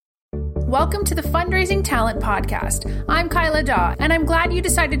Welcome to the Fundraising Talent Podcast. I'm Kyla Daw, and I'm glad you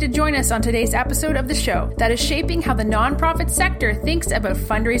decided to join us on today's episode of the show that is shaping how the nonprofit sector thinks about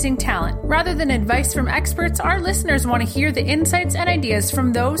fundraising talent. Rather than advice from experts, our listeners want to hear the insights and ideas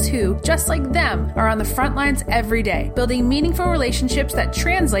from those who, just like them, are on the front lines every day, building meaningful relationships that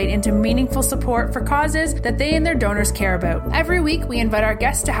translate into meaningful support for causes that they and their donors care about. Every week, we invite our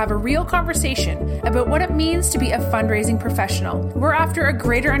guests to have a real conversation about what it means to be a fundraising professional. We're after a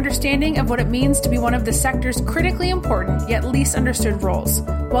greater understanding of what it means to be one of the sector's critically important yet least understood roles,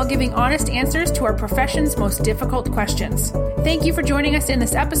 while giving honest answers to our profession's most difficult questions. Thank you for joining us in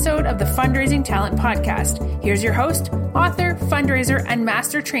this episode of the Fundraising Talent Podcast. Here's your host, author, fundraiser, and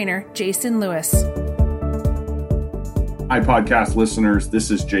master trainer, Jason Lewis. Hi, podcast listeners.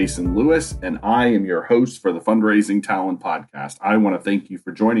 This is Jason Lewis, and I am your host for the Fundraising Talent Podcast. I want to thank you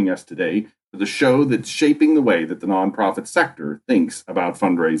for joining us today for the show that's shaping the way that the nonprofit sector thinks about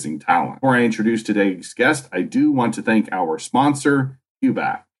fundraising talent. Before I introduce today's guest, I do want to thank our sponsor,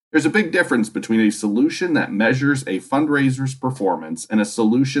 QBAC. There's a big difference between a solution that measures a fundraiser's performance and a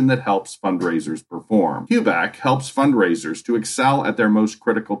solution that helps fundraisers perform. QBAC helps fundraisers to excel at their most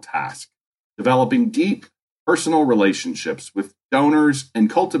critical task, developing deep, personal relationships with donors and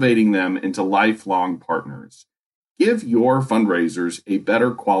cultivating them into lifelong partners. Give your fundraisers a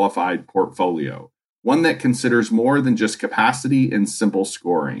better qualified portfolio, one that considers more than just capacity and simple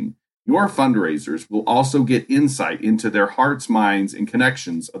scoring. Your fundraisers will also get insight into their hearts, minds, and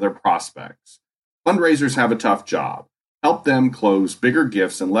connections of their prospects. Fundraisers have a tough job. Help them close bigger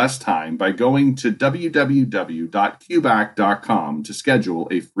gifts in less time by going to www.qbac.com to schedule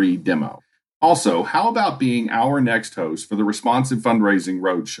a free demo. Also, how about being our next host for the Responsive Fundraising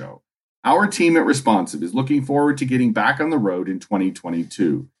Roadshow? Our team at Responsive is looking forward to getting back on the road in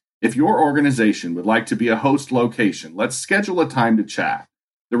 2022. If your organization would like to be a host location, let's schedule a time to chat.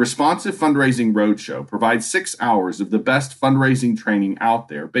 The Responsive Fundraising Roadshow provides 6 hours of the best fundraising training out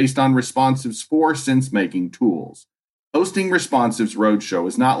there based on Responsive's 4 sense-making tools. Hosting Responsive's Roadshow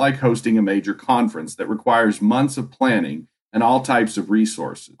is not like hosting a major conference that requires months of planning and all types of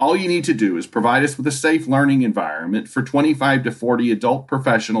resources. All you need to do is provide us with a safe learning environment for 25 to 40 adult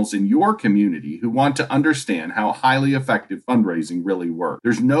professionals in your community who want to understand how highly effective fundraising really works.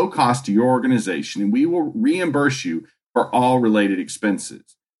 There's no cost to your organization, and we will reimburse you for all related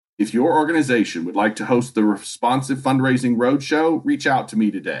expenses. If your organization would like to host the Responsive Fundraising Roadshow, reach out to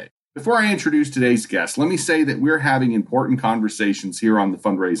me today. Before I introduce today's guest, let me say that we're having important conversations here on the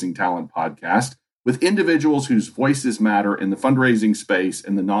Fundraising Talent Podcast with individuals whose voices matter in the fundraising space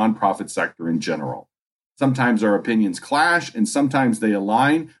and the nonprofit sector in general. Sometimes our opinions clash and sometimes they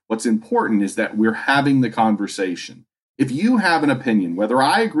align. What's important is that we're having the conversation. If you have an opinion, whether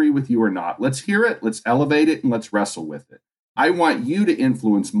I agree with you or not, let's hear it, let's elevate it, and let's wrestle with it. I want you to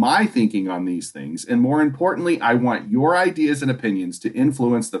influence my thinking on these things, and more importantly, I want your ideas and opinions to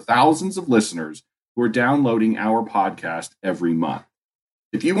influence the thousands of listeners who are downloading our podcast every month.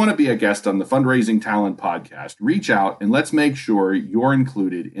 If you want to be a guest on the Fundraising Talent Podcast, reach out and let's make sure you're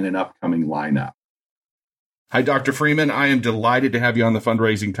included in an upcoming lineup. Hi, Dr. Freeman. I am delighted to have you on the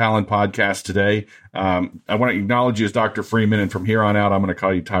Fundraising Talent Podcast today. I want to acknowledge you as Dr. Freeman, and from here on out, I'm going to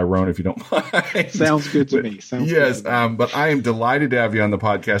call you Tyrone if you don't mind. Sounds good to me. But I am delighted to have you on the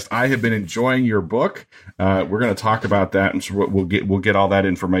podcast. I have been enjoying your book. We're going to talk about that, and so we'll get all that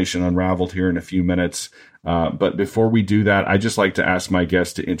information unraveled here in a few minutes. But before we do that, I just like to ask my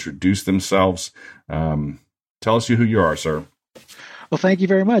guests to introduce themselves. Tell us who you are, sir. Well, thank you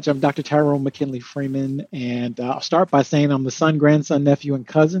very much. I'm Dr. Tyrone McKinley Freeman, and I'll start by saying I'm the son, grandson, nephew, and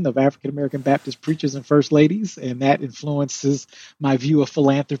cousin of African-American Baptist preachers and first ladies, and that influences my view of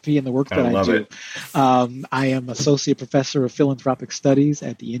philanthropy and the work that I do. I am associate professor of philanthropic studies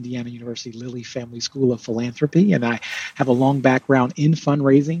at the Indiana University Lilly Family School of Philanthropy, and I have a long background in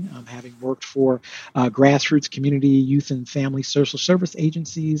fundraising, having worked for grassroots community, youth, and family social service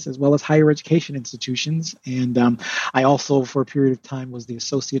agencies, as well as higher education institutions. And I also, for a period of time, was the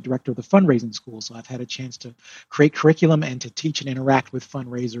associate director of the fundraising school. So I've had a chance to create curriculum and to teach and interact with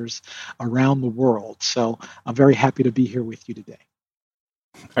fundraisers around the world. So I'm very happy to be here with you today.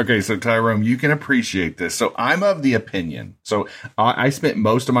 Okay, so Tyrone, you can appreciate this. So I'm of the opinion. So I spent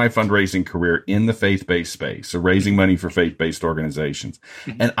most of my fundraising career in the faith-based space, so raising money for faith-based organizations.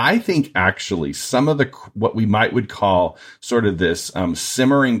 Mm-hmm. And I think actually some of the what we would call sort of this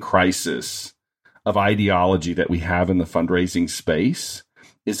simmering crisis of ideology that we have in the fundraising space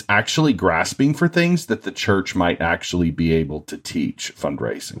is actually grasping for things that the church might actually be able to teach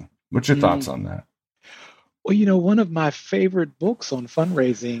fundraising. What's your thoughts on that? Well, one of my favorite books on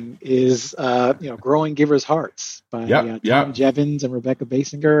fundraising is, Growing Givers' Hearts by Yep, Tom yep, Jevons and Rebecca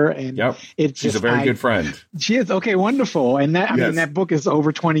Basinger. And yep. it's She's a just, very good friend. she is, okay, wonderful. And Yes, that book is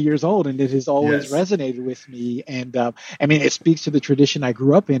over 20 years old and it has always yes, resonated with me. And it speaks to the tradition I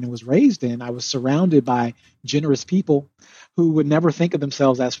grew up in and was raised in. I was surrounded by generous people who would never think of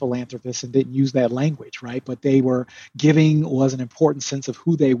themselves as philanthropists and didn't use that language, right? But they were giving was an important sense of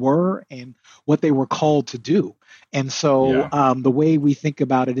who they were and what they were called to do. And so yeah, the way we think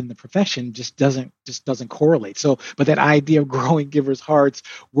about it in the profession just doesn't correlate. So, but that idea of growing givers' hearts,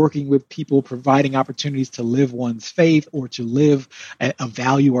 working with people, providing opportunities to live one's faith or to live a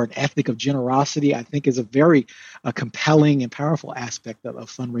value or an ethic of generosity, I think is a very compelling and powerful aspect of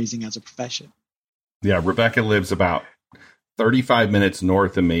fundraising as a profession. yeah. Rebecca lives about 35 minutes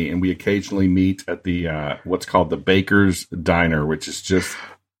north of me, and we occasionally meet at the what's called the Baker's Diner, which is just.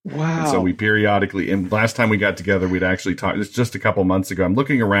 Wow. And so we periodically, and last time we got together, we'd actually talked, it's just a couple months ago. I'm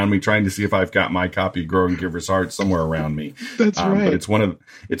looking around me trying to see if I've got my copy of Growing Giver's Heart somewhere around me. That's right. But it's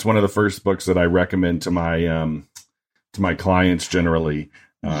one of the first books that I recommend to my clients generally.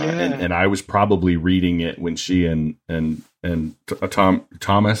 And I was probably reading it when she and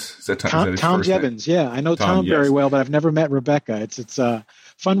Thomas, is that his Tom first Jevons. name? Yeah, I know Tom yes. very well, but I've never met Rebecca. It's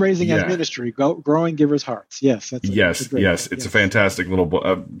fundraising as ministry, growing givers' hearts. Yes, that's yes. It's a fantastic little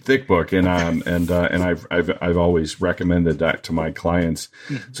book, thick book, and I've always recommended that to my clients.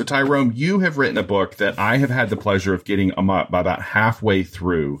 Mm-hmm. So Tyrone, you have written a book that I have had the pleasure of getting about halfway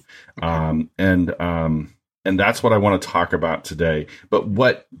through, okay. And that's what I want to talk about today.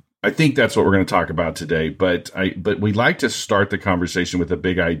 But I think that's what we're going to talk about today. But we'd like to start the conversation with a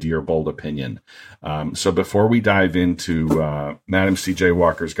big idea or bold opinion. So before we dive into Madam C.J.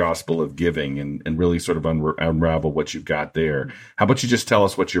 Walker's Gospel of Giving and really sort of unravel what you've got there, how about you just tell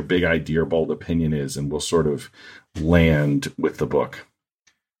us what your big idea or bold opinion is, and we'll sort of land with the book.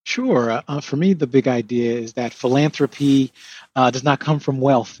 Sure. For me, the big idea is that philanthropy does not come from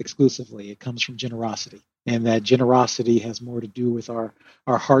wealth exclusively. It comes from generosity. And that generosity has more to do with our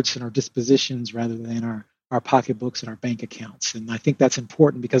hearts and our dispositions rather than our pocketbooks and our bank accounts. And I think that's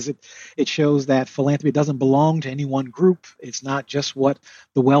important because it shows that philanthropy doesn't belong to any one group. It's not just what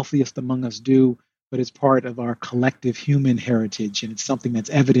the wealthiest among us do, but it's part of our collective human heritage. And it's something that's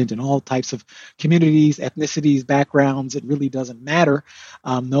evident in all types of communities, ethnicities, backgrounds. It really doesn't matter.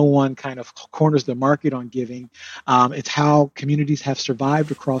 No one kind of corners the market on giving. It's how communities have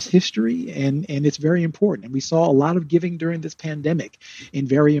survived across history, and it's very important. And we saw a lot of giving during this pandemic in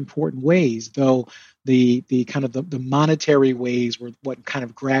very important ways, though the kind of the monetary ways were what kind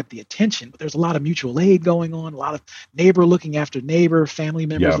of grabbed the attention. But there's a lot of mutual aid going on, a lot of neighbor looking after neighbor, family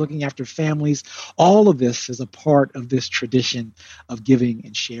members looking after families. All of this is a part of this tradition of giving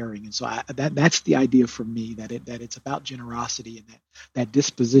and sharing. And so that's the idea for me, that it's about generosity and that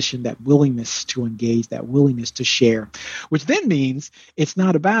disposition, that willingness to engage, that willingness to share, which then means it's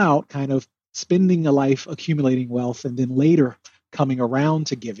not about kind of spending a life accumulating wealth and then later coming around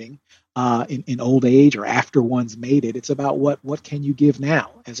to giving in old age or after one's made it. It's about what can you give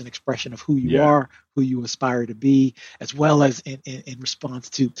now as an expression of who you are, who you aspire to be, as well as in response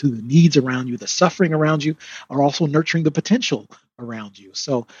to the needs around you, the suffering around you, are also nurturing the potential around you.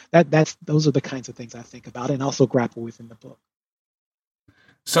 So those are the kinds of things I think about and also grapple with in the book.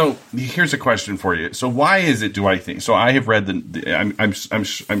 So here's a question for you. So why is it, do I think? So I have read I'm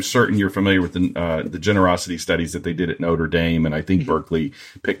certain you're familiar with the generosity studies that they did at Notre Dame, and I think Berkeley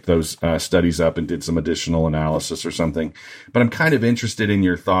picked those studies up and did some additional analysis or something. But I'm kind of interested in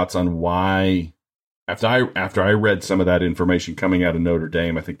your thoughts on why. After I read some of that information coming out of Notre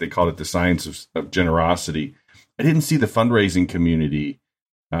Dame, I think they called it the science of generosity. I didn't see the fundraising community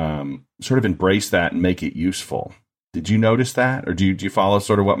sort of embrace that and make it useful. Did you notice that, or do you follow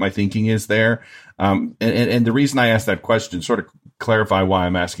sort of what my thinking is there? And the reason I asked that question, sort of clarify why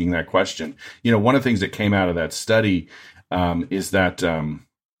I'm asking that question. One of the things that came out of that study is that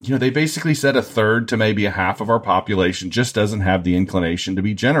they basically said a third to maybe a half of our population just doesn't have the inclination to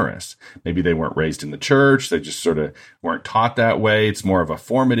be generous. Maybe they weren't raised in the church; they just sort of weren't taught that way. It's more of a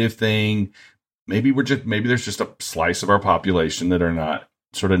formative thing. Maybe there's just a slice of our population that are not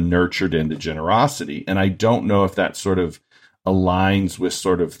sort of nurtured into generosity. And I don't know if that sort of aligns with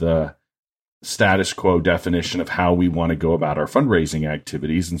sort of the status quo definition of how we want to go about our fundraising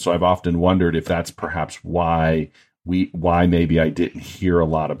activities. And so I've often wondered if that's perhaps why maybe I didn't hear a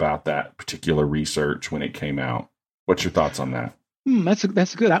lot about that particular research when it came out. What's your thoughts on that?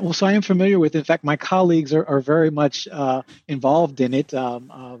 That's good. Well, so I am familiar with. In fact, my colleagues are very much involved in it.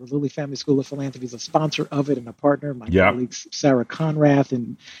 The Lilly Family School of Philanthropy is a sponsor of it and a partner. My Yeah. colleagues Sarah Conrath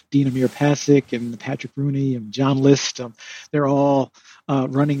and Dean Amir Pasick and Patrick Rooney and John List, they're all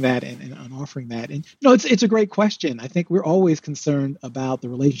running that and offering that. And it's a great question. I think we're always concerned about the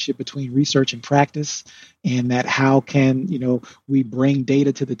relationship between research and practice, and that how can we bring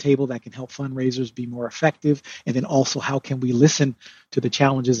data to the table that can help fundraisers be more effective, and then also how can we listen to the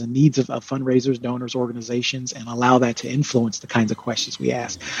challenges and needs of fundraisers, donors, organizations, and allow that to influence the kinds of questions we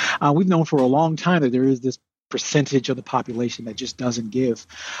ask. We've known for a long time that there is this percentage of the population that just doesn't give,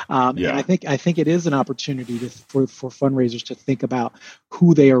 and I think it is an opportunity for fundraisers to think about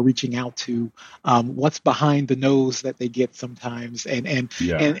who they are reaching out to, what's behind the nose that they get sometimes,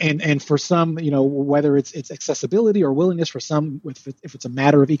 and for some, whether it's accessibility or willingness. For some, if it's a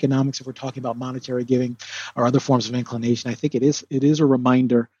matter of economics, if we're talking about monetary giving or other forms of inclination, I think it is a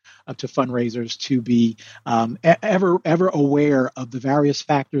reminder to fundraisers to be ever aware of the various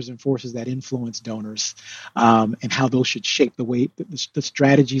factors and forces that influence donors, and how those should shape the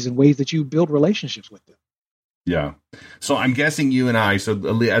strategies and ways that you build relationships with them. Yeah. So I'm guessing you and I, so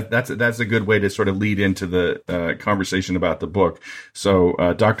that's a good way to sort of lead into the conversation about the book. So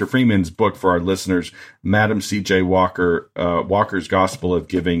Dr. Freeman's book for our listeners, Madam C.J. Walker, Walker's Gospel of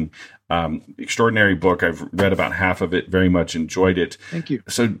Giving, extraordinary book. I've read about half of it, very much enjoyed it. Thank you.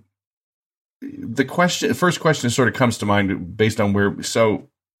 So the first question sort of comes to mind based on so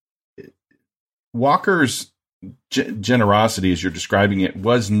Walker's generosity, as you're describing it,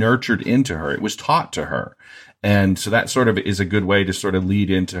 was nurtured into her. It was taught to her. And so that sort of is a good way to sort of lead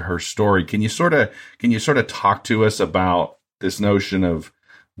into her story. Can you sort of talk to us about this notion of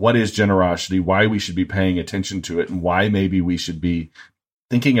what is generosity, why we should be paying attention to it, and why maybe we should be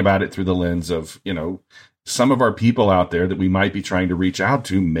thinking about it through the lens of, some of our people out there that we might be trying to reach out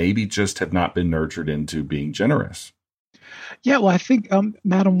to maybe just have not been nurtured into being generous? Yeah, well, I think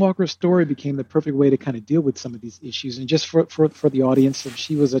Madam Walker's story became the perfect way to kind of deal with some of these issues. And just for the audience,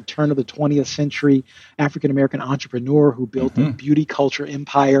 she was a turn of the 20th century African-American entrepreneur who built a beauty culture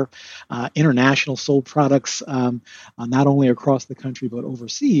empire, international, sold products not only across the country but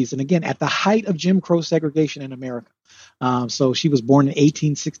overseas. And again, at the height of Jim Crow segregation in America. So she was born in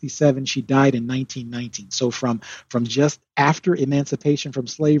 1867. She died in 1919. So from just after emancipation from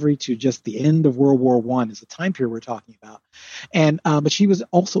slavery to just the end of World War I is the time period we're talking about. And but she was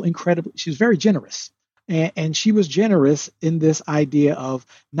also she was very generous. And she was generous in this idea of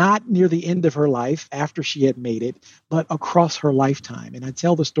not near the end of her life after she had made it, but across her lifetime. And I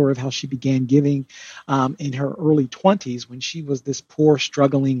tell the story of how she began giving in her early 20s when she was this poor,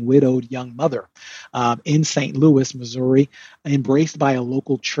 struggling, widowed young mother in St. Louis, Missouri, embraced by a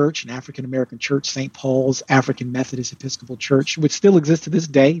local church, an African-American church, St. Paul's African Methodist Episcopal Church, which still exists to this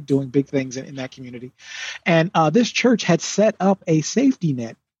day, doing big things in that community. And this church had set up a safety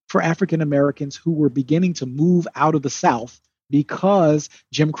net for African Americans who were beginning to move out of the South because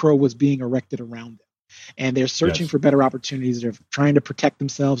Jim Crow was being erected around them. And they're searching for better opportunities. They're trying to protect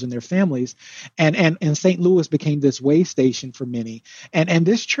themselves and their families. And St. Louis became this way station for many. And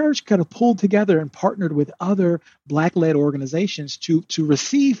this church kind of pulled together and partnered with other Black-led organizations to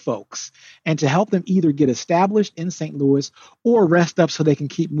receive folks and to help them either get established in St. Louis or rest up so they can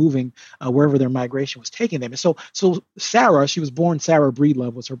keep moving wherever their migration was taking them. And so Sarah, she was born Sarah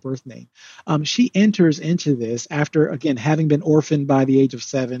Breedlove was her birth name. She enters into this after, again, having been orphaned by the age of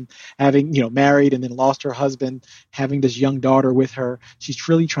 7, having married and then lost her husband, having this young daughter with her. She's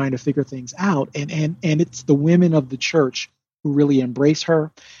really trying to figure things out. And it's the women of the church who really embrace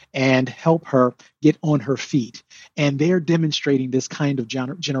her and help her get on her feet. And they're demonstrating this kind of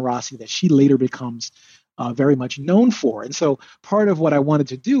generosity that she later becomes very much known for. And so part of what I wanted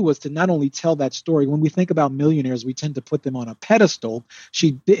to do was to not only tell that story. When we think about millionaires, we tend to put them on a pedestal.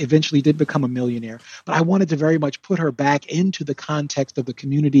 She eventually did become a millionaire, but I wanted to very much put her back into the context of the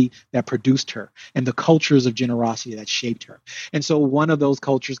community that produced her and the cultures of generosity that shaped her. And so one of those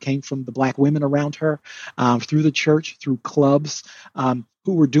cultures came from the Black women around her, through the church, through clubs,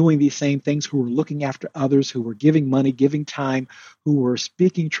 who were doing these same things, who were looking after others, who were giving money, giving time, who were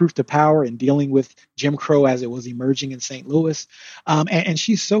speaking truth to power and dealing with Jim Crow as it was emerging in St. Louis. And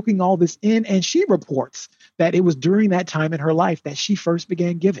she's soaking all this in, and she reports that it was during that time in her life that she first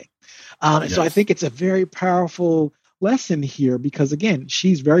began giving. And so I think it's a very powerful lesson here because, again,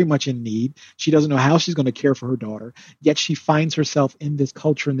 she's very much in need. She doesn't know how she's going to care for her daughter, yet she finds herself in this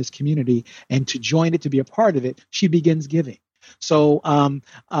culture, in this community, and to join it, to be a part of it, she begins giving. So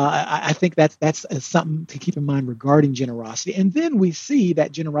I think that's something to keep in mind regarding generosity. And then we see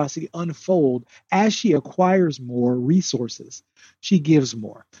that generosity unfold as she acquires more resources. She gives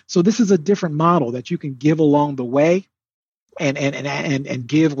more. So this is a different model that you can give along the way and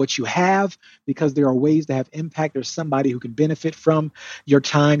give what you have, because there are ways to have impact. There's somebody who can benefit from your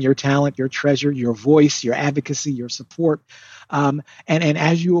time, your talent, your treasure, your voice, your advocacy, your support. And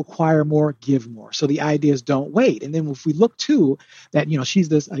as you acquire more, give more. So the idea is don't wait. And then if we look too, that,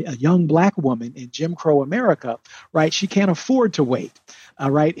 she's a young Black woman in Jim Crow America, right? She can't afford to wait.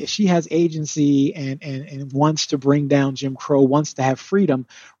 Right? If she has agency and wants to bring down Jim Crow, wants to have freedom,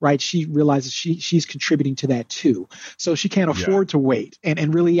 right? She realizes she's contributing to that too. So she can't afford to wait.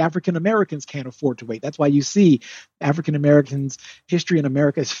 And really African Americans can't afford to wait. That's why you see African Americans' history in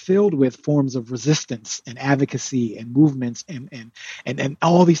America is filled with forms of resistance and advocacy and movements and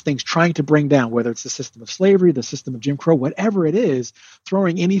all these things trying to bring down, whether it's the system of slavery, the system of Jim Crow, whatever it is,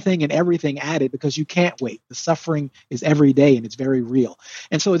 throwing anything and everything at it because you can't wait. The suffering is every day and it's very real.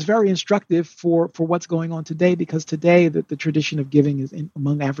 And so it's very instructive for what's going on today, because today the tradition of giving is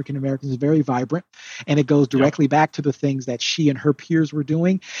among African Americans is very vibrant, and it goes directly back to the things that she and her peers were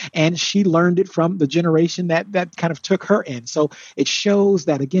doing. And she learned it from the generation that kind of took her in. So it shows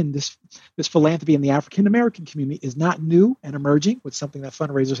that, again, this philanthropy in the African American community is not new and emerging, which is something that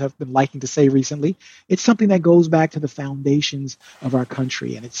fundraisers have been liking to say recently. It's something that goes back to the foundations of our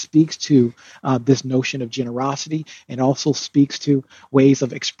country, and it speaks to this notion of generosity, and also speaks to ways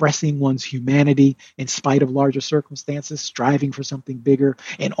of expressing one's humanity in spite of larger circumstances, striving for something bigger,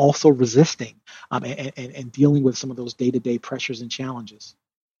 and also resisting and dealing with some of those day-to-day pressures and challenges.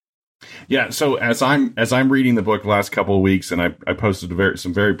 Yeah. So as I'm reading the book the last couple of weeks, and I posted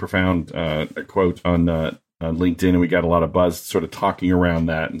some very profound quote on LinkedIn, and we got a lot of buzz sort of talking around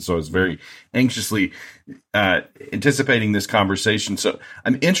that. And so I was very anxiously anticipating this conversation. So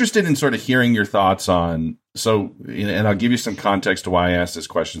I'm interested in sort of hearing your thoughts on, and I'll give you some context to why I asked this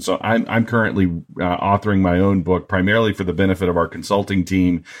question. So I'm currently authoring my own book, primarily for the benefit of our consulting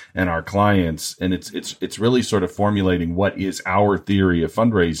team and our clients. And it's really sort of formulating what is our theory of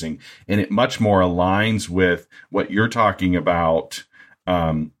fundraising. And it much more aligns with what you're talking about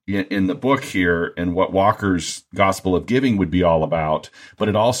in the book here, and what Walker's Gospel of Giving would be all about. But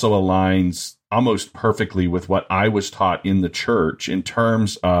it also aligns almost perfectly with what I was taught in the church in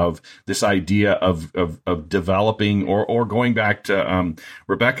terms of this idea of developing, or going back to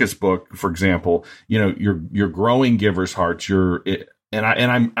Rebecca's book, for example, you're growing givers' hearts.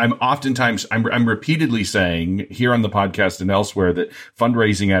 I'm oftentimes repeatedly saying here on the podcast and elsewhere that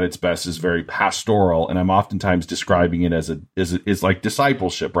fundraising at its best is very pastoral, and I'm oftentimes describing it as like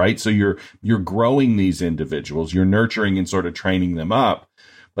discipleship, right? So you're growing these individuals, you're nurturing and sort of training them up,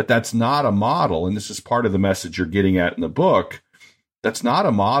 but that's not a model, and this is part of the message you're getting at in the book. That's not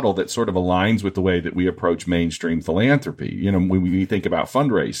a model that sort of aligns with the way that we approach mainstream philanthropy. When we think about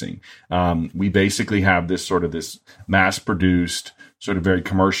fundraising, we basically have this mass-produced, sort of very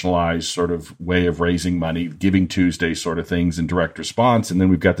commercialized sort of way of raising money, Giving Tuesday sort of things in direct response. And then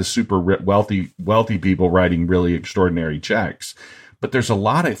we've got the super wealthy people writing really extraordinary checks. But there's a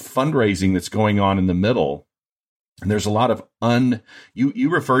lot of fundraising that's going on in the middle. And there's a lot of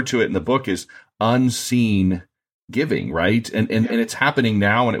you referred to it in the book as unseen giving, right? And it's happening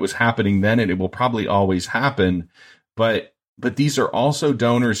now, and it was happening then, and it will probably always happen. But these are also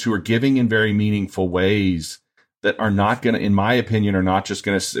donors who are giving in very meaningful ways that are not going to, in my opinion, are not just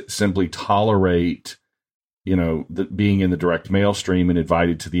going to simply tolerate, being in the direct mail stream and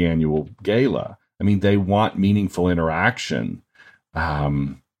invited to the annual gala. I mean, they want meaningful interaction.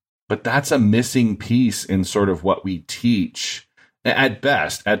 But that's a missing piece in sort of what we teach at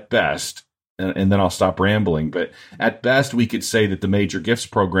best, and then I'll stop rambling. But at best, we could say that the major gifts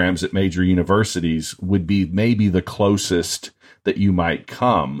programs at major universities would be maybe the closest that you might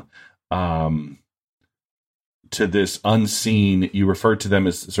come to this unseen. You referred to them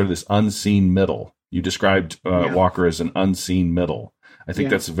as sort of this unseen middle. You described Walker as an unseen middle. I think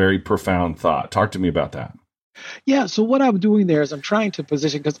that's a very profound thought. Talk to me about that. Yeah. So what I'm doing there is I'm trying to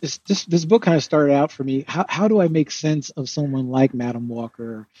position, because this book kind of started out for me. How do I make sense of someone like Madam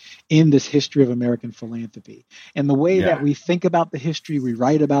Walker in this history of American philanthropy? And the way that we think about the history, we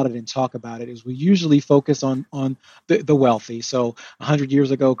write about it and talk about it, is we usually focus on the wealthy. So 100 years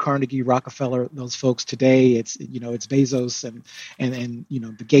ago, Carnegie, Rockefeller, those folks. Today, it's Bezos and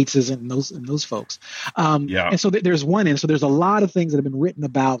the Gateses and those folks. And so there's one end. So there's a lot of things that have been written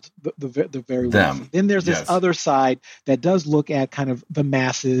about the very wealthy. Then there's this other another side that does look at kind of the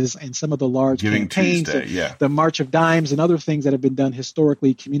masses and some of the large Giving campaigns, Tuesday, the March of Dimes and other things that have been done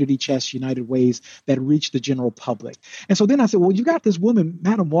historically, community chests, United Ways that reach the general public. And so then I said, well, you got this woman,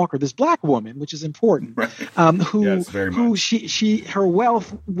 Madam Walker, this black woman, which is important, right. who her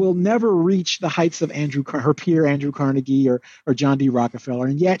wealth will never reach the heights of her peer Andrew Carnegie or John D. Rockefeller,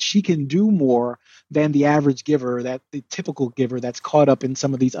 and yet she can do more than the average giver, that the typical giver that's caught up in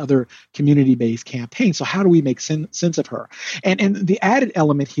some of these other community-based campaigns. So how do we make sense of her? And the added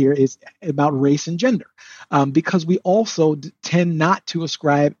element here is about race and gender, because we also tend not to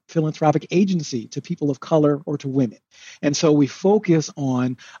ascribe philanthropic agency to people of color or to women. And so we focus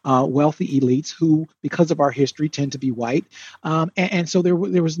on wealthy elites who, because of our history, tend to be white. And so there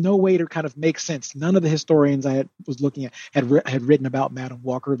was no way to kind of make sense. None of the historians I was looking at had written about Madam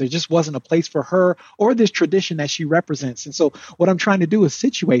Walker. There just wasn't a place for her or this tradition that she represents. And so what I'm trying to do is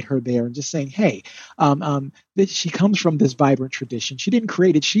situate her there and just saying, hey, she comes from this vibrant tradition. She didn't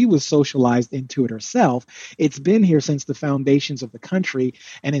create it. She was socialized into it herself. It's been here since the foundations of the country,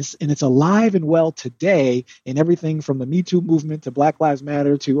 and it's alive and well today in everything from the Me Too movement to Black Lives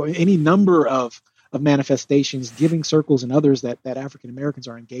Matter to any number of manifestations, giving circles, and others that African Americans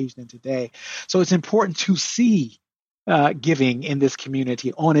are engaged in today. So it's important to see giving in this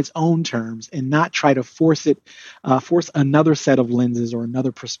community on its own terms and not try to force another set of lenses or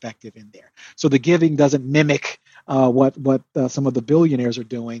another perspective in there. So the giving doesn't mimic what some of the billionaires are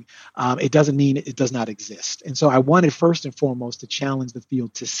doing. It doesn't mean it does not exist. And so I wanted first and foremost to challenge the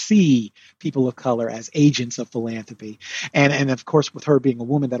field to see people of color as agents of philanthropy. And of course, with her being a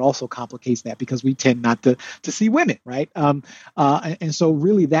woman, that also complicates that because we tend not to see women, right? And so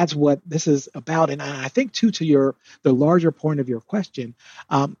really that's what this is about. And I think too, to the larger point of your question,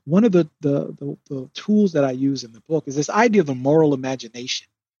 one of the tools that I use in the book is this idea of the moral imagination,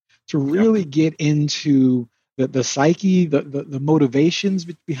 to really get into the psyche, the motivations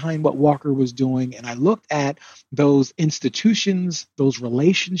behind what Walker was doing. And I looked at those institutions, those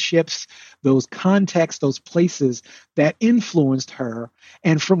relationships, those contexts, those places that influenced her,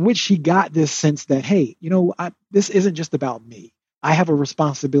 and from which she got this sense that, hey, this isn't just about me. I have a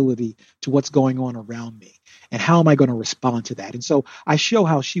responsibility to what's going on around me. And how am I going to respond to that? And so I show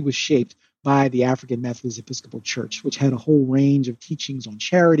how she was shaped by the African Methodist Episcopal Church, which had a whole range of teachings on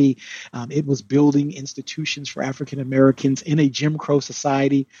charity. It was building institutions for African Americans in a Jim Crow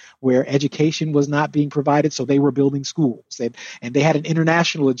society where education was not being provided. So they were building schools, and they had an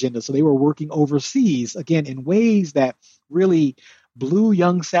international agenda. So they were working overseas, again, in ways that really blew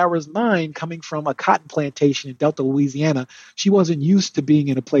young Sarah's mind, coming from a cotton plantation in Delta, Louisiana. She wasn't used to being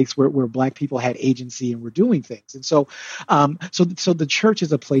in a place where Black people had agency and were doing things. And so the church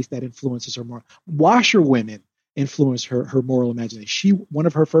is a place that influences her more. Washerwomen influenced her moral imagination. One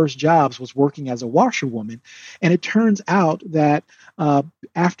of her first jobs was working as a washerwoman. And it turns out that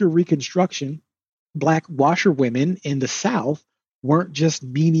after Reconstruction, Black washerwomen in the South weren't just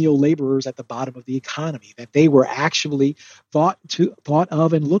menial laborers at the bottom of the economy, that they were actually thought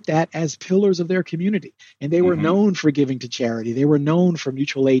of and looked at as pillars of their community. And they were known for giving to charity. They were known for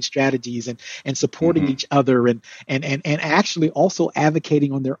mutual aid strategies and supporting each other and actually also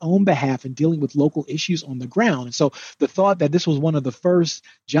advocating on their own behalf and dealing with local issues on the ground. And so the thought that this was one of the first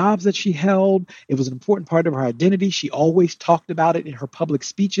jobs that she held, it was an important part of her identity. She always talked about it in her public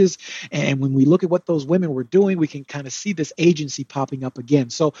speeches. And when we look at what those women were doing, we can kind of see this agency popping up again.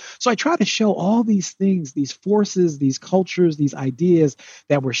 So I try to show all these things, these forces, these cultures, these ideas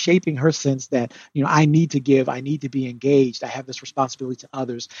that were shaping her sense that, I need to give, I need to be engaged, I have this responsibility to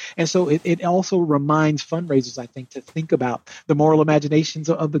others. And so it also reminds fundraisers, I think, to think about the moral imaginations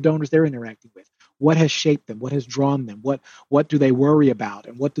of the donors they're interacting with. What has shaped them? What has drawn them? What do they worry about?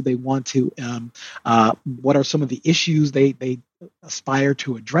 And what do they want to, what are some of the issues they aspire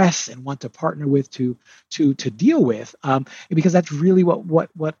to address and want to partner with to deal with? Because that's really what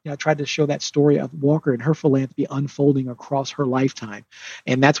I tried to show, that story of Walker and her philanthropy unfolding across her lifetime.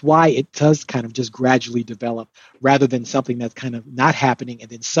 And that's why it does kind of just gradually develop rather than something that's kind of not happening and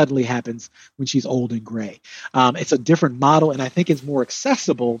then suddenly happens when she's old and gray. It's a different model, and I think it's more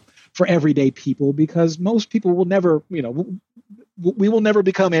accessible for everyday people, because most people will never, we will never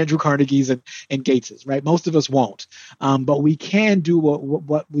become Andrew Carnegie's and Gates's, right? Most of us won't, but we can do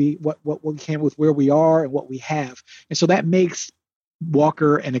what we can with where we are and what we have, and so that makes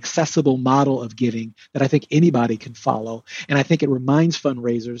Walker an accessible model of giving that I think anybody can follow. And I think it reminds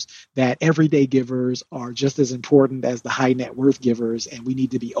fundraisers that everyday givers are just as important as the high net worth givers, and we need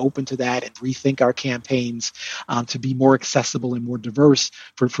to be open to that and rethink our campaigns to be more accessible and more diverse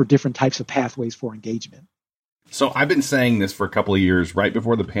for different types of pathways for engagement. So I've been saying this for a couple of years. Right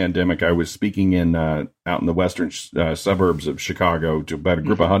before the pandemic, I was speaking in out in the western suburbs of Chicago to about a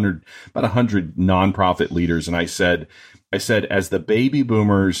group of about 100 nonprofit leaders, and I said, as the baby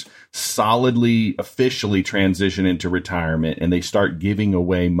boomers solidly, officially transition into retirement and they start giving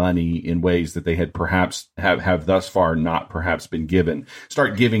away money in ways that they had perhaps have thus far not perhaps been given,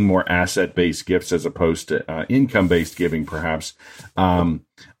 start giving more asset-based gifts as opposed to income-based giving, perhaps.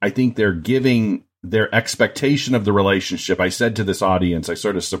 I think they're giving their expectation of the relationship. I said to this audience, I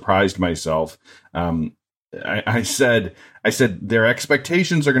sort of surprised myself. I said their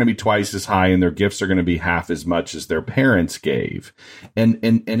expectations are going to be twice as high and their gifts are going to be half as much as their parents gave. And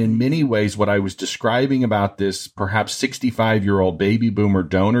in many ways, what I was describing about this perhaps 65-year-old baby boomer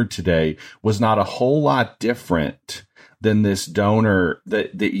donor today was not a whole lot different than this donor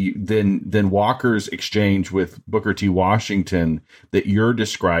than Walker's exchange with Booker T. Washington that you're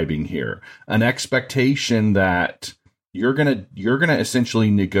describing here. An expectation that you're gonna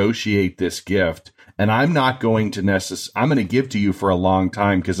essentially negotiate this gift, and I'm not going to I'm going to give to you for a long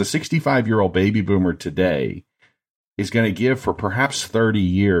time, because a 65-year-old baby boomer today is going to give for perhaps 30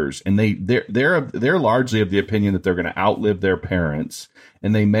 years, and they're largely of the opinion that they're going to outlive their parents,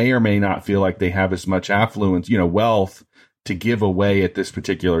 and they may or may not feel like they have as much affluence, wealth to give away at this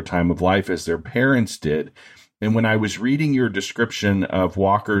particular time of life as their parents did. And when I was reading your description of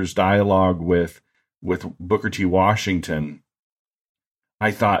Walker's dialogue with Booker T. Washington, I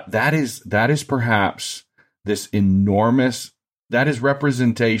thought that is perhaps that is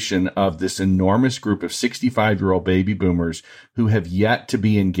representation of this enormous group of 65-year-old baby boomers who have yet to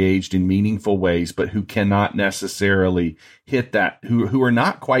be engaged in meaningful ways, but who cannot necessarily hit that, who are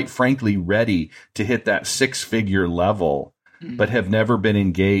not quite frankly ready to hit that six-figure level, but have never been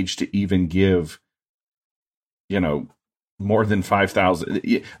engaged to even give, more than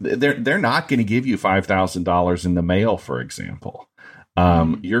 $5,000. They're not going to give you $5,000 in the mail, for example.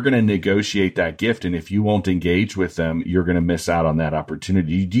 You're going to negotiate that gift, and if you won't engage with them, you're going to miss out on that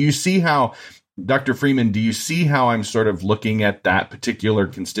opportunity. Do you see how, Dr. Freeman, I'm sort of looking at that particular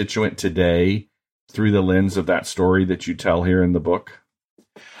constituent today through the lens of that story that you tell here in the book?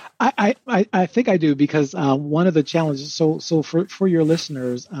 I think I do, because one of the challenges. So for your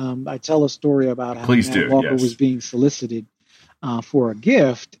listeners, I tell a story about how Walker was being solicited for a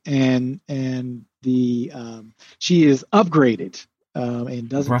gift, and she is upgraded. And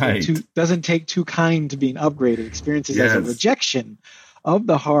doesn't take too kind to being upgraded, experiences as a rejection of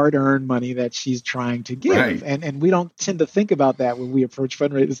the hard-earned money that she's trying to give. Right. And we don't tend to think about that when we approach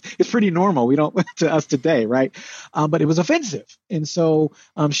fundraisers. It's pretty normal. We don't to us today, right? But it was offensive. And so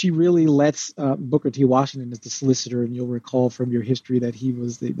she really lets Booker T. Washington as the solicitor, and you'll recall from your history that he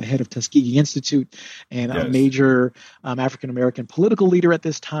was the head of Tuskegee Institute and a major African-American political leader at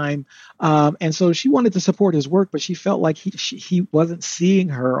this time. And so she wanted to support his work, but she felt like he wasn't seeing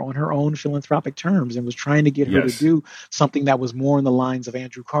her on her own philanthropic terms and was trying to get her to do something that was more in the lines of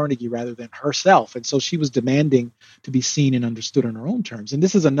Andrew Carnegie rather than herself. And so she was demanding to be seen and understood on her own terms. And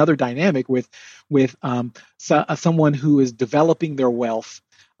this is another dynamic with someone who is developing their wealth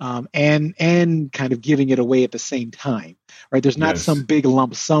and kind of giving it away at the same time, right? There's not some big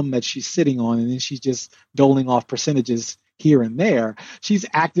lump sum that she's sitting on and then she's just doling off percentages here and there. She's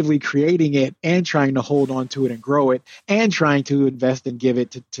actively creating it and trying to hold on to it and grow it and trying to invest and give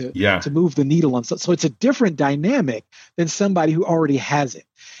it to move the needle on. So it's a different dynamic than somebody who already has it.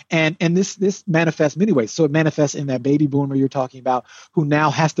 And this manifests many ways. So it manifests in that baby boomer you're talking about, who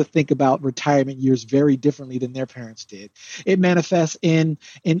now has to think about retirement years very differently than their parents did. It manifests in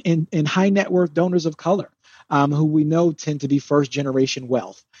high net worth donors of color, who we know tend to be first generation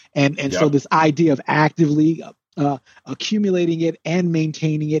wealth. And so this idea of actively accumulating it and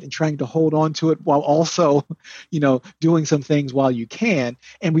maintaining it and trying to hold on to it while also, doing some things while you can.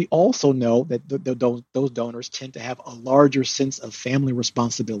 And we also know that those donors tend to have a larger sense of family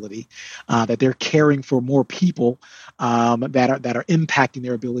responsibility, that they're caring for more people that are impacting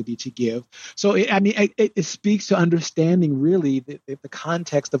their ability to give. So it speaks to understanding really the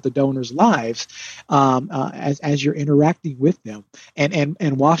context of the donors' lives as you're interacting with them.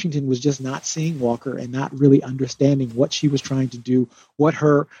 And Washington was just not seeing Walker and not really understanding what she was trying to do, what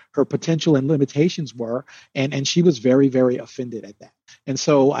her potential and limitations were, and she was very, very offended at that. And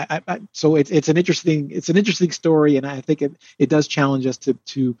so it's an interesting story, and I think it does challenge us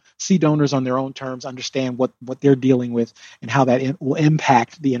to see donors on their own terms, understand what they're dealing with, and how that will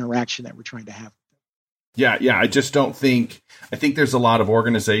impact the interaction that we're trying to have. Yeah. I just don't think – I think there's a lot of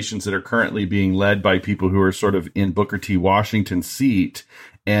organizations that are currently being led by people who are sort of in Booker T. Washington's seat.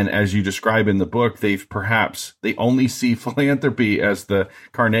 And as you describe in the book, they only see philanthropy as the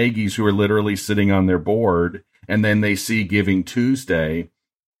Carnegies who are literally sitting on their board and then they see Giving Tuesday,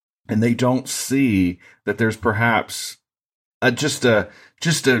 and they don't see that there's perhaps just a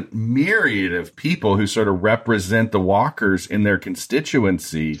myriad of people who sort of represent the walkers in their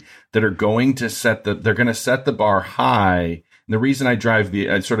constituency that are going to set the bar high. And the reason I drive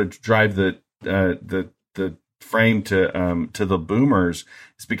the frame to the boomers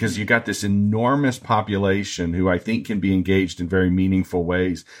is because you got this enormous population who I think can be engaged in very meaningful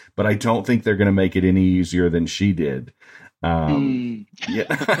ways, but I don't think they're going to make it any easier than she did. Yeah.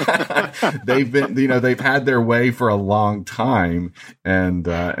 they've had their way for a long time, and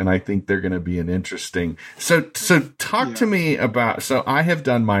I think they're going to be an interesting. So talk to me about. So I have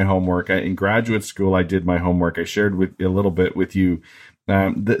done my homework in graduate school. I did my homework. I shared with a little bit with you.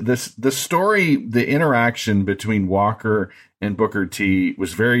 The story, the interaction between Walker and Booker T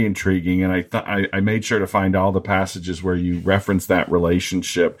was very intriguing, and I made sure to find all the passages where you reference that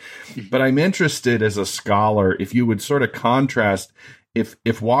relationship. But I'm interested as a scholar if you would sort of contrast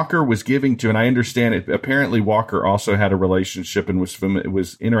if Walker was giving to, and I understand it. Apparently, Walker also had a relationship and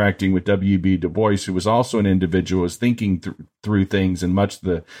was interacting with W.B. Du Bois, who was also an individual, was thinking through things and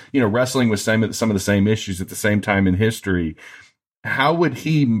wrestling with some of the same issues at the same time in history. How would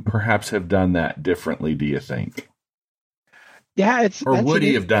he perhaps have done that differently, do you think? Yeah, would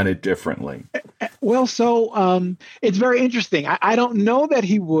he have done it differently? Well, so it's very interesting. I don't know that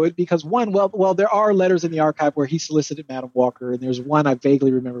he would, because there are letters in the archive where he solicited Madam Walker, and there's one I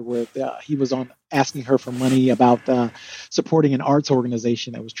vaguely remember where he was asking her for money about supporting an arts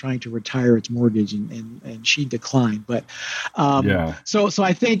organization that was trying to retire its mortgage, and she declined. But so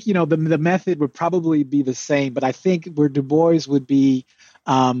I think the method would probably be the same, but I think where Du Bois would be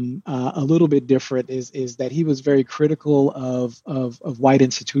a little bit different is that he was very critical of white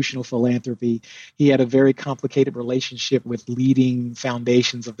institutional philanthropy. He had a very complicated relationship with leading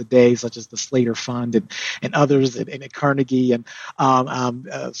foundations of the day, such as the Slater Fund and others, and Carnegie, and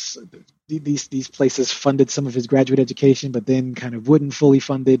these places funded some of his graduate education, but then kind of wouldn't fully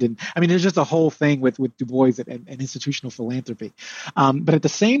fund it. And I mean, there's just a whole thing with Du Bois and institutional philanthropy. But at the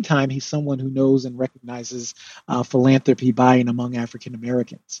same time, he's someone who knows and recognizes philanthropy by and among African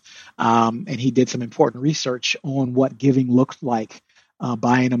Americans. And he did some important research on what giving looked like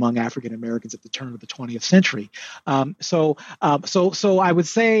by and among African Americans at the turn of the 20th century. So I would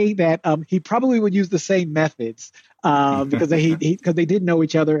say that he probably would use the same methods because they did know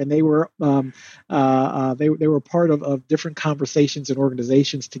each other, and they were part of different conversations and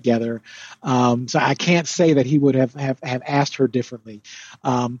organizations together. So I can't say that he would have asked her differently.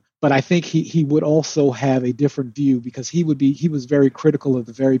 But I think he would also have a different view, because he was very critical of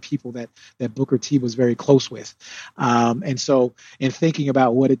the very people that Booker T was very close with. And so in thinking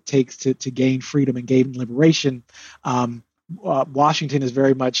about what it takes to gain freedom and gain liberation, Washington is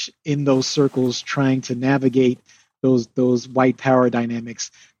very much in those circles trying to navigate those white power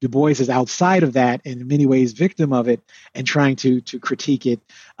dynamics. Du Bois is outside of that and in many ways victim of it and trying to critique it.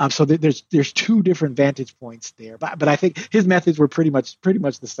 So there's two different vantage points there, but I think his methods were pretty much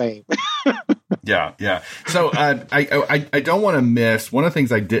the same. Yeah. So I don't want to miss one of the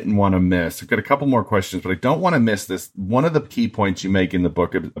things I didn't want to miss. I've got a couple more questions, but I don't want to miss this. One of the key points you make in the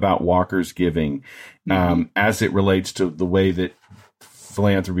book about Walker's giving, as it relates to the way that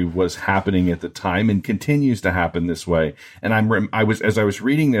philanthropy was happening at the time and continues to happen this way. And as I was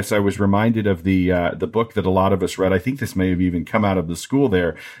reading this, I was reminded of the book that a lot of us read. I think this may have even come out of the school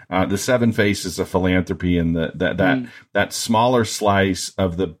there, The Seven Faces of Philanthropy, and that smaller slice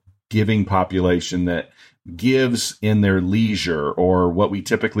of the giving population that gives in their leisure, or what we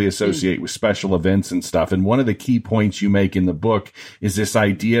typically associate with special events and stuff. And one of the key points you make in the book is this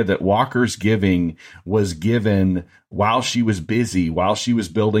idea that Walker's giving was given while she was busy, while she was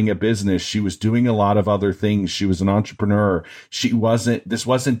building a business. She was doing a lot of other things. She was an entrepreneur. This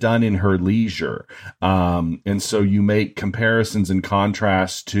wasn't done in her leisure. And so you make comparisons and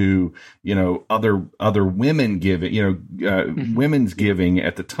contrasts to, other women giving, women's giving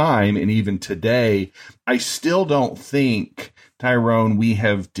at the time. And even today, I still don't think, Tyrone, we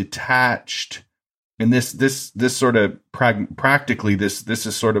have detached. And this sort of practically, this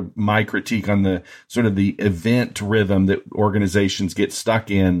is sort of my critique on the sort of the event rhythm that organizations get stuck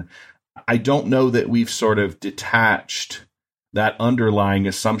in. I don't know that we've sort of detached that underlying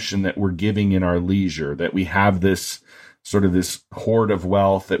assumption that we're giving in our leisure, that we have this sort of this hoard of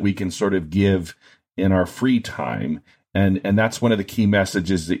wealth that we can sort of give in our free time. And that's one of the key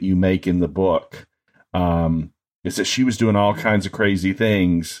messages that you make in the book, is that she was doing all kinds of crazy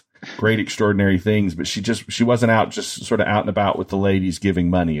things, great, extraordinary things, but she wasn't out just sort of out and about with the ladies giving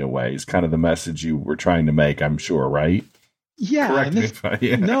money away, is kind of the message you were trying to make, I'm sure, right? Yeah, Correct and me this, if I,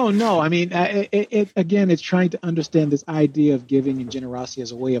 yeah. no. I mean, again, it's trying to understand this idea of giving and generosity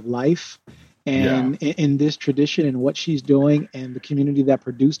as a way of life, Yeah. and in this tradition and what she's doing, and the community that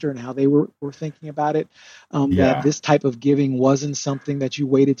produced her and how they were thinking about it. That Yeah. this type of giving wasn't something that you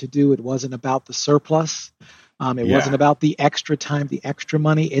waited to do. It wasn't about the surplus. It wasn't Yeah. about the extra time, the extra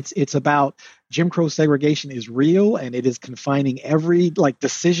money. It's about Jim Crow segregation is real, and it is confining every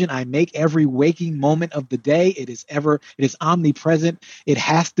decision I make, every waking moment of the day. It is omnipresent. It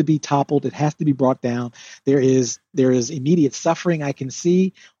has to be toppled. It has to be brought down. There is immediate suffering I can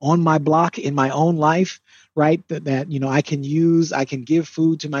see on my block in my own life, right? That I can give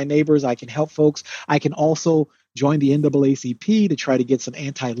food to my neighbors. I can help folks. I can also join the NAACP to try to get some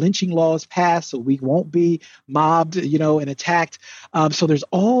anti-lynching laws passed so we won't be mobbed, and attacked. So there's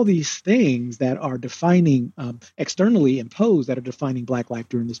all these things that are defining, externally imposed, that are defining Black life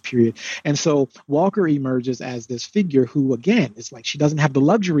during this period. And so Walker emerges as this figure who, again, is like, she doesn't have the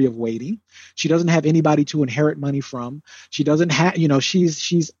luxury of waiting. She doesn't have anybody to inherit money from. She doesn't have,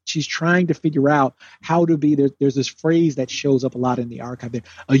 she's trying to figure out how to be. There's this phrase that shows up a lot in the archive there,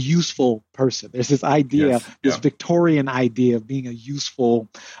 a useful person. There's this idea, Yes. this Victorian idea of being a useful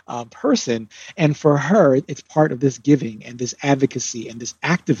person. And for her, it's part of this giving and this advocacy and this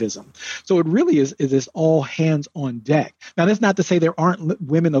activism. So it really is this all hands on deck. Now, that's not to say there aren't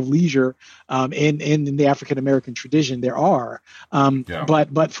women of leisure in the African American tradition. There are.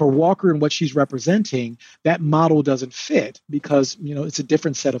 But for Walker and what she's representing, that model doesn't fit because, it's a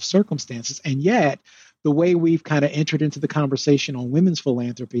different set of circumstances. And yet, the way we've kind of entered into the conversation on women's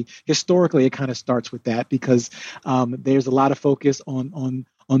philanthropy, historically, it kind of starts with that because there's a lot of focus on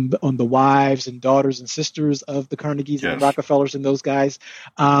the wives and daughters and sisters of the Carnegies and Rockefellers and those guys.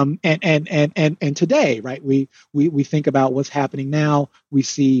 And today, right, we think about what's happening now. We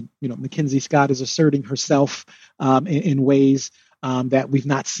see, Mackenzie Scott is asserting herself in ways that we've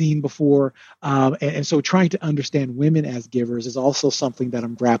not seen before. And so trying to understand women as givers is also something that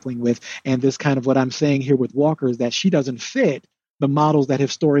I'm grappling with. And this kind of what I'm saying here with Walker is that she doesn't fit the models that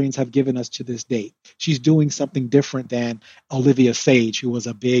historians have given us to this date. She's doing something different than Olivia Sage, who was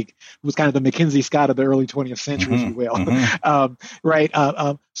kind of the Mackenzie Scott of the early 20th century, if you will. Right.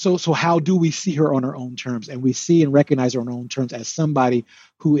 So how do we see her on her own terms? And we see and recognize her on her own terms as somebody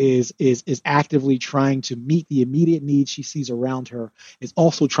who is actively trying to meet the immediate needs she sees around her, is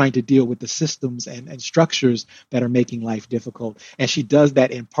also trying to deal with the systems and structures that are making life difficult. And she does that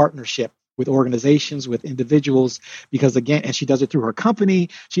in partnership with organizations, with individuals, because again, and she does it through her company.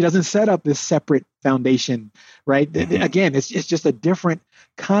 She doesn't set up this separate foundation, right? Again, it's just a different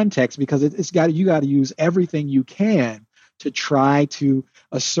context because you got to use everything you can to try to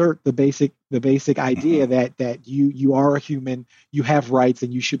assert the basic idea that you are a human, you have rights,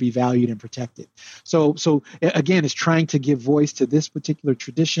 and you should be valued and protected. So again, it's trying to give voice to this particular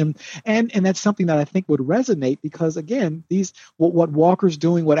tradition, and that's something that I think would resonate because again, what Walker's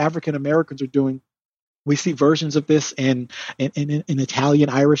doing, what African Americans are doing. We see versions of this in Italian,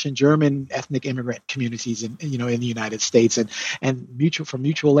 Irish, and German ethnic immigrant communities in the United States, and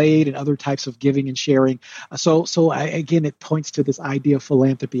mutual aid and other types of giving and sharing. Again, it points to this idea of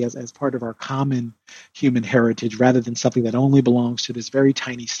philanthropy as part of our common human heritage, rather than something that only belongs to this very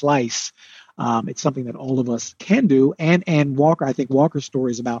tiny slice. It's something that all of us can do, and Walker. I think Walker's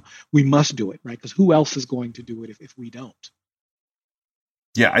story is about we must do it, right? Because who else is going to do it if we don't?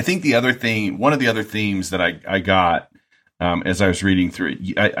 Yeah, I think one of the other themes that I got as I was reading through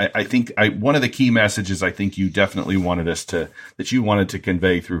it, I think one of the key messages I think you definitely that you wanted to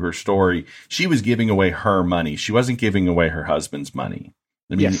convey through her story, she was giving away her money. She wasn't giving away her husband's money.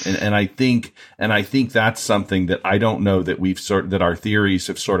 I mean, yes. and I think that's something that I don't know that that our theories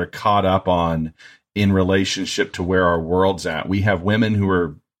have sort of caught up on in relationship to where our world's at. We have women who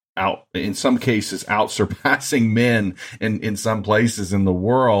are out, in some cases, out surpassing men in some places in the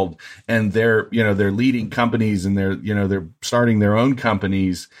world, and they're leading companies, and they're starting their own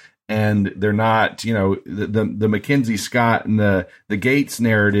companies, and they're not, the Mackenzie Scott and the Gates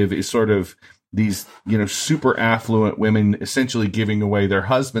narrative is sort of these, super affluent women essentially giving away their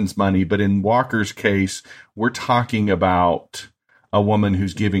husband's money. But in Walker's case, we're talking about a woman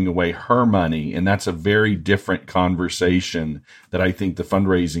who's giving away her money. And that's a very different conversation that I think the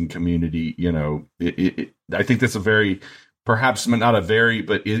fundraising community, I think that's a very, perhaps not a very,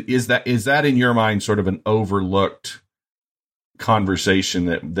 but is that in your mind sort of an overlooked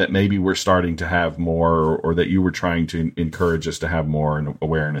conversation that maybe we're starting to have more, or that you were trying to encourage us to have more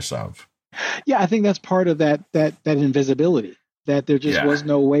awareness of? Yeah, I think that's part of that invisibility, that there just was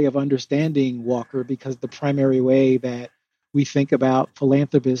no way of understanding Walker, because the primary way that we think about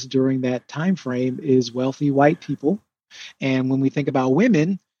philanthropists during that time frame is wealthy white people And when we think about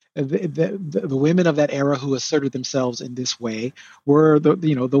women, the women of that era who asserted themselves in this way were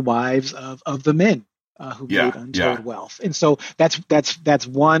the wives of the men who made untold wealth. And so that's just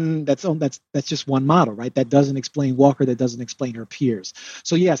one model, right? That doesn't explain Walker. That doesn't explain her peers.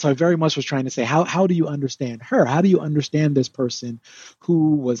 So yes, I very much was trying to say, how do you understand her? How do you understand this person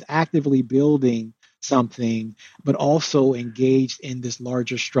who was actively building something, but also engaged in this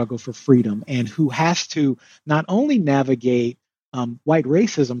larger struggle for freedom, and who has to not only navigate white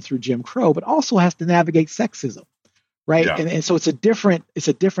racism through Jim Crow, but also has to navigate sexism, right? Yeah. And so it's a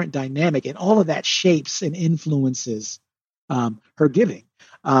different dynamic, and all of that shapes and influences her giving.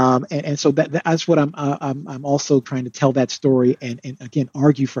 And so that's what I'm also trying to tell that story, and again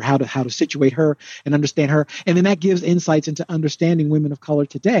argue for how to situate her and understand her, and then that gives insights into understanding women of color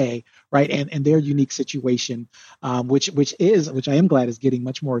today, right, and their unique situation, which I am glad is getting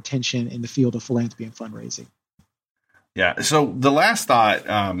much more attention in the field of philanthropy and fundraising. Yeah. So the last thought,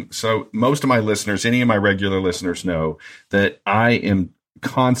 so most of my listeners, any of my regular listeners know that I am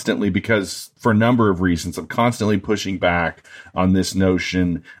constantly, because for a number of reasons, I'm constantly pushing back on this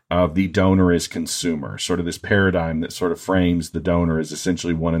notion of the donor as consumer, sort of this paradigm that sort of frames the donor as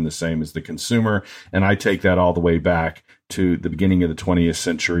essentially one and the same as the consumer. And I take that all the way back to the beginning of the 20th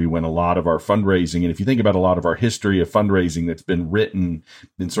century, when a lot of our fundraising, and if you think about a lot of our history of fundraising that's been written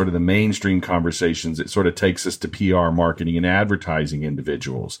in sort of the mainstream conversations, it sort of takes us to PR, marketing, and advertising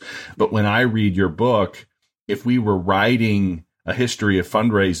individuals. But when I read your book, if we were writing a history of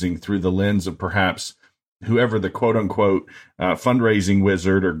fundraising through the lens of perhaps whoever the quote unquote fundraising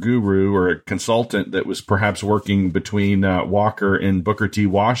wizard or guru or consultant that was perhaps working between Walker and Booker T.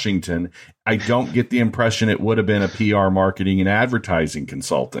 Washington, I don't get the impression it would have been a PR, marketing, and advertising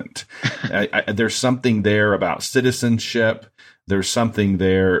consultant. There's something there about citizenship. There's something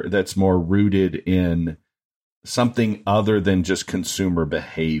there that's more rooted in something other than just consumer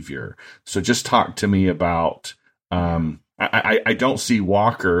behavior. So just talk to me about, I don't see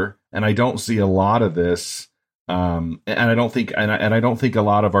Walker, and I don't see a lot of this, and I don't think a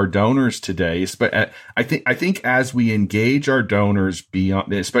lot of our donors today. But I think as we engage our donors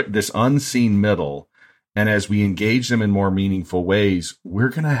beyond this unseen middle, and as we engage them in more meaningful ways, we're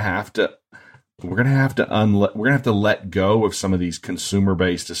gonna have to let go of some of these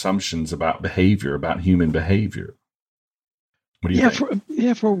consumer-based assumptions about behavior, about human behavior. What do you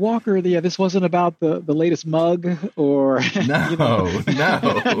think? For Walker, this wasn't about the latest mug or no.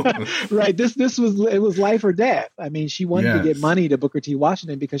 Right. It was life or death. I mean, she wanted to get money to Booker T.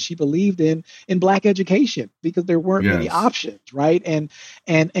 Washington because she believed in Black education, because there weren't many options, right?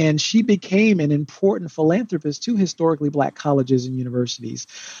 And she became an important philanthropist to historically Black colleges and universities,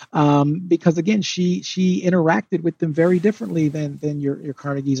 because again, she interacted with them very differently than your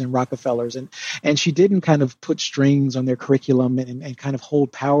Carnegies and Rockefellers, and she didn't kind of put strings on their curriculum and kind of hold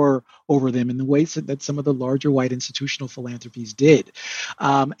power over them in the ways that some of the larger white institutional philanthropies did.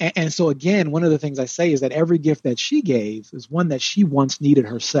 And so again, one of the things I say is that every gift that she gave is one that she once needed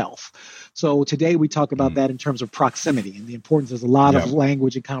herself. So today we talk about that in terms of proximity and the importance. There's a lot of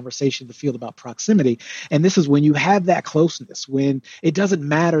language and conversation in the field about proximity. And this is when you have that closeness, when it doesn't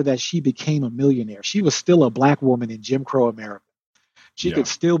matter that she became a millionaire. She was still a Black woman in Jim Crow America. She could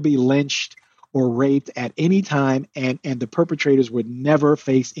still be lynched or raped at any time, and the perpetrators would never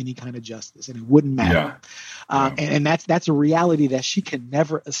face any kind of justice, and it wouldn't matter. And that's a reality that she can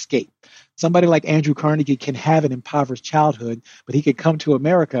never escape. Somebody like Andrew Carnegie can have an impoverished childhood, but he could come to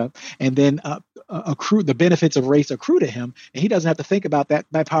America and then accrue the benefits of race accrue to him, and he doesn't have to think about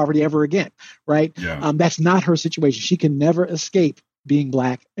that poverty ever again, right? That's not her situation. She can never escape being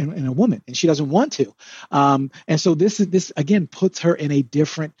Black and a woman, and she doesn't want to. And so this again puts her in a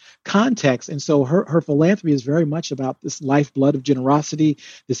different context. And so her philanthropy is very much about this lifeblood of generosity,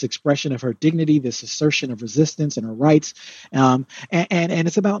 this expression of her dignity, this assertion of resistance and her rights. And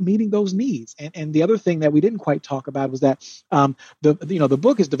it's about meeting those needs. And the other thing that we didn't quite talk about was that the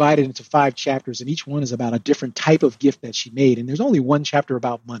book is divided into 5 chapters, and each one is about a different type of gift that she made. And there's only one chapter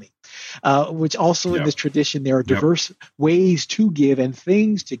about money, which also in this tradition, there are diverse ways to give and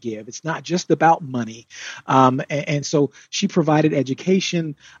things to give. It's not just about money. And so she provided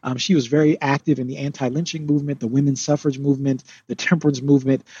education. She was very active in the anti-lynching movement, the women's suffrage movement, the temperance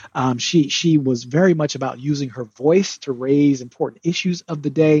movement. She was very much about using her voice to raise important issues of the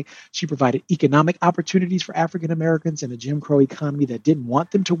day. She provided economic opportunities for African Americans in a Jim Crow economy that didn't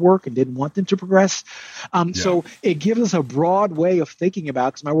want them to work and didn't want them to progress. So it gives us a broad way of thinking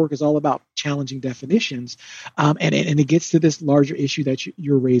about, because my work is all about challenging definitions, and it gets to this larger issue that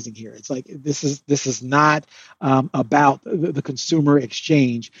you're raising here. It's like this is not about the consumer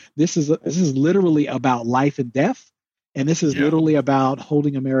exchange. This is literally about life and death, And this is literally about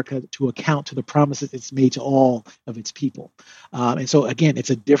holding America to account to the promises it's made to all of its people. And so, again, it's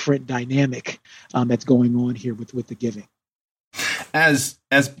a different dynamic that's going on here with the giving. As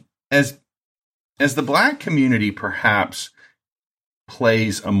the Black community perhaps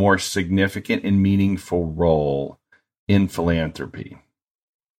plays a more significant and meaningful role in philanthropy,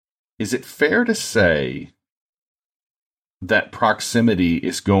 is it fair to say that proximity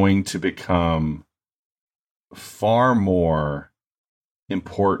is going to become far more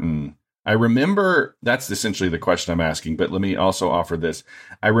important? I remember, that's essentially the question I'm asking, but let me also offer this.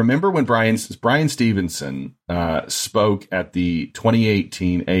 I remember when Brian Stevenson spoke at the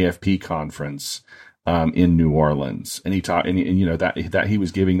 2018 AFP conference in New Orleans, and he taught, and you know that he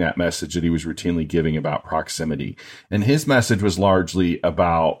was giving that message that he was routinely giving about proximity, and his message was largely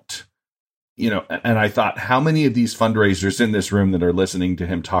about, you know, and I thought, how many of these fundraisers in this room that are listening to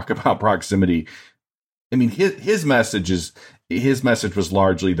him talk about proximity? I mean, his message was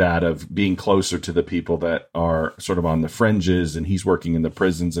largely that of being closer to the people that are sort of on the fringes, and he's working in the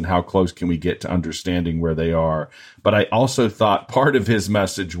prisons, and how close can we get to understanding where they are. But I also thought part of his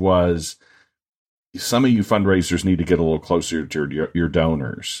message was, some of you fundraisers need to get a little closer to your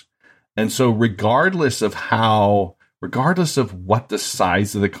donors. And so regardless of what the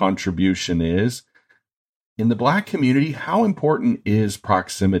size of the contribution is, in the Black community, how important is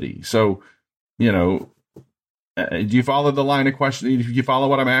proximity? So, you know, do you follow the line of questioning? Do you follow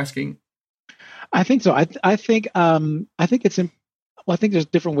what I'm asking? I think so. I think it's well, I think there's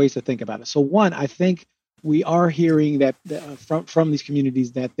different ways to think about it. So one, I think we are hearing that from these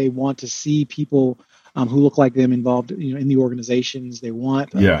communities that they want to see people who look like them involved, you know, in the organizations. They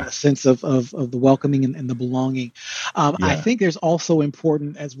want a sense of the welcoming and the belonging. I think there's also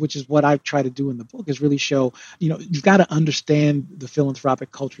important, which is what I've tried to do in the book, is really show, you know, you've got to understand the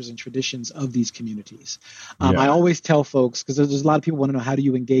philanthropic cultures and traditions of these communities. I always tell folks, because there's a lot of people want to know, how do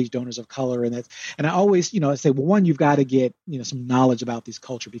you engage donors of color, and I always, you know, I say, well, one, you've got to get, you know, some knowledge about this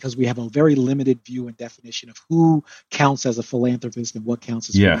culture, because we have a very limited view and definition of who counts as a philanthropist and what counts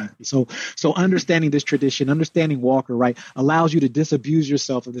as philanthropy. So understanding this tradition, understanding Walker, right, allows you to disabuse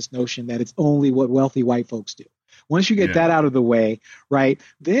yourself of this notion that it's only what wealthy white folks do. Once you get that out of the way, right,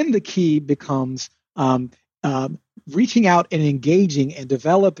 then the key becomes reaching out and engaging and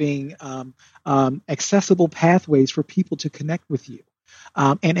developing accessible pathways for people to connect with you.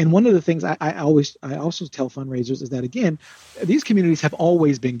 And one of the things I also tell fundraisers is that, again, these communities have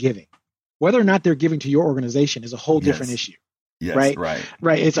always been giving. Whether or not they're giving to your organization is a whole different issue. Yes,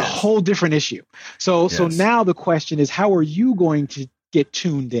 right. It's a whole different issue. So now the question is, how are you going to get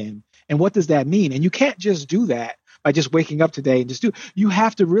tuned in, and what does that mean? And you can't just do that by just waking up today and just do. You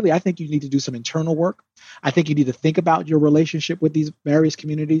have to really, I think you need to do some internal work. I think you need to think about your relationship with these various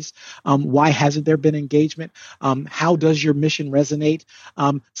communities. Why hasn't there been engagement? How does your mission resonate?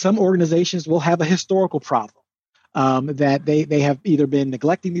 Some organizations will have a historical problem. That they have either been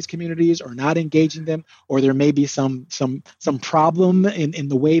neglecting these communities or not engaging them, or there may be some problem in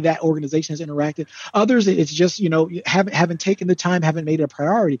the way that organization has interacted. Others, it's just, you know, haven't taken the time, haven't made it a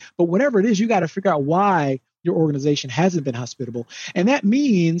priority. But whatever it is, you got to figure out why your organization hasn't been hospitable, and that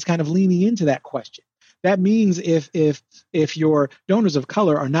means kind of leaning into that question. That means if your donors of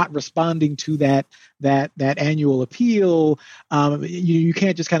color are not responding to that annual appeal, you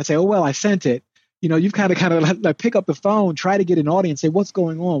can't just kind of say, oh well, I sent it. You know, you've kind of like pick up the phone, try to get an audience, say what's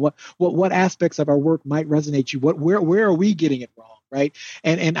going on, what aspects of our work might resonate you, where are we getting it wrong, right?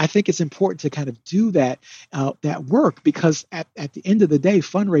 And I think it's important to kind of do that work, because at the end of the day,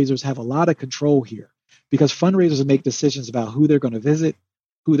 fundraisers have a lot of control here, because fundraisers make decisions about who they're going to visit,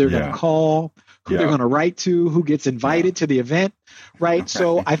 who they're going to call, who they're going to write to, who gets invited to the event, right?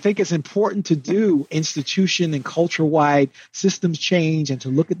 So I think it's important to do institution and culture-wide systems change, and to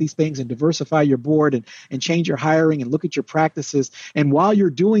look at these things and diversify your board and change your hiring and look at your practices. And while you're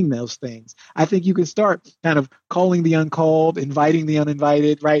doing those things, I think you can start kind of calling the uncalled, inviting the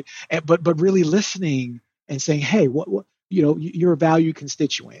uninvited, right? But really listening and saying, hey, what you know, you're a valued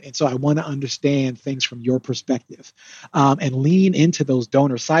constituent. And so I want to understand things from your perspective, and lean into those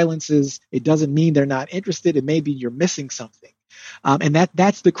donor silences. It doesn't mean they're not interested. It may be you're missing something. And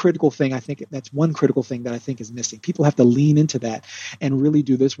that's the critical thing. I think that's one critical thing that I think is missing. People have to lean into that and really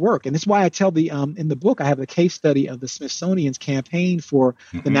do this work. And that's why I tell in the book, I have a case study of the Smithsonian's campaign for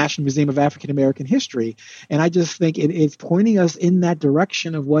the National Museum of African American History. And I just think it's pointing us in that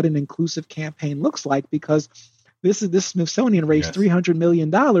direction of what an inclusive campaign looks like, because this Smithsonian raised $300 million,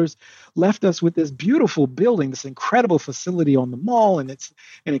 left us with this beautiful building, this incredible facility on the mall, and it's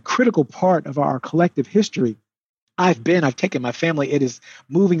a critical part of our collective history. I've taken my family. It is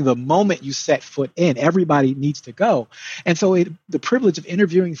moving the moment you set foot in. Everybody needs to go. And so the privilege of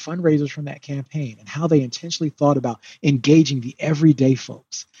interviewing fundraisers from that campaign and how they intentionally thought about engaging the everyday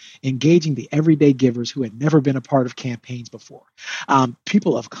folks, engaging the everyday givers who had never been a part of campaigns before,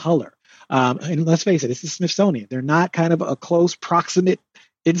 people of color. And let's face it, it's the Smithsonian. They're not kind of a close, proximate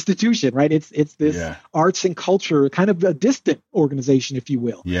institution, right? It's this arts and culture, kind of a distant organization, if you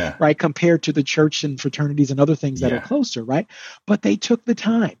will, right? Compared to the church and fraternities and other things that are closer, right? But they took the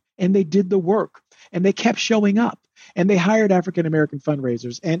time and they did the work and they kept showing up. And they hired African-American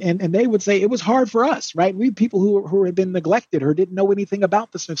fundraisers. And they would say it was hard for us, right? We people who had been neglected or didn't know anything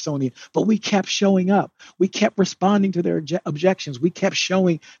about the Smithsonian, but we kept showing up. We kept responding to their objections. We kept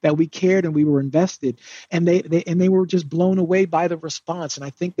showing that we cared and we were invested. And they were just blown away by the response. And I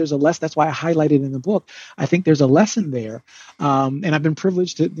think there's a lesson. That's why I highlighted in the book. I think there's a lesson there. And I've been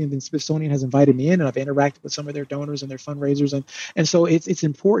privileged the Smithsonian has invited me in, and I've interacted with some of their donors and their fundraisers. And so it's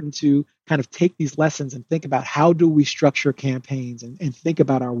important to kind of take these lessons and think about how do we structure campaigns and think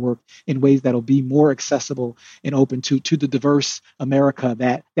about our work in ways that'll be more accessible and open to the diverse America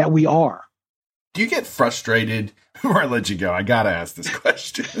that we are. Do you get frustrated? Before I let you go, I got to ask this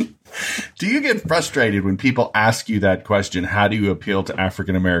question. Do you get frustrated when people ask you that question? How do you appeal to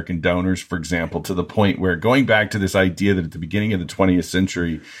African-American donors, for example, to the point where going back to this idea that at the beginning of the 20th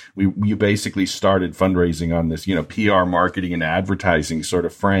century, you basically started fundraising on this, PR marketing and advertising sort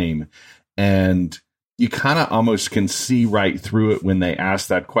of frame. And you kind of almost can see right through it when they ask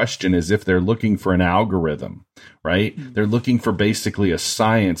that question, as if they're looking for an algorithm, right? Mm-hmm. They're looking for basically a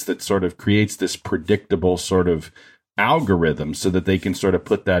science that sort of creates this predictable sort of algorithm so that they can sort of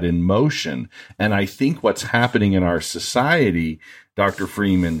put that in motion. And I think what's happening in our society, Dr.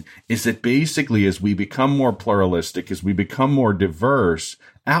 Freeman, is that basically as we become more pluralistic, as we become more diverse,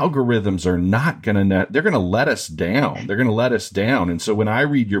 algorithms are not going to, they're going to let us down. They're going to let us down. And so when I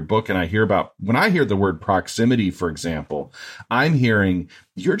read your book and when I hear the word proximity, for example, I'm hearing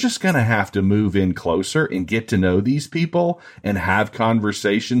you're just going to have to move in closer and get to know these people and have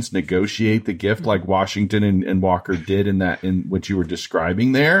conversations, negotiate the gift like Washington and Walker did in what you were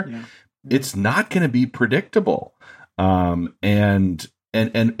describing there. Yeah. It's not going to be predictable. And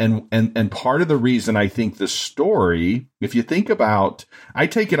part of the reason I think the story, if you think about, I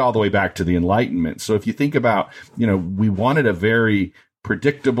take it all the way back to the Enlightenment. So if you think about, we wanted a very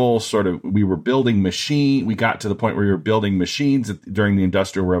predictable sort of, we got to the point where we were building machines during the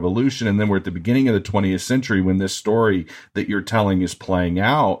Industrial Revolution. And then we're at the beginning of the 20th century when this story that you're telling is playing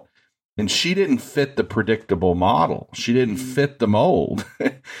out. And she didn't fit the predictable model. She didn't fit the mold.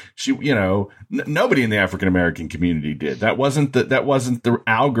 Nobody in the African-American community did. That wasn't the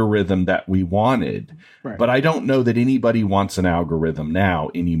algorithm that we wanted. Right. But I don't know that anybody wants an algorithm now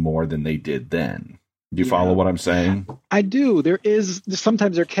any more than they did then. Do you follow what I'm saying? I do.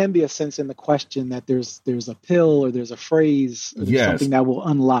 Sometimes there can be a sense in the question that there's a pill or there's a phrase or there's something that will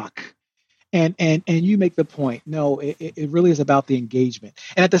unlock. And you make the point. No, it really is about the engagement.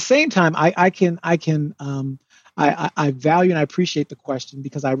 And at the same time, I value and I appreciate the question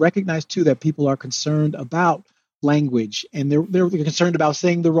because I recognize too that people are concerned about language and they're concerned about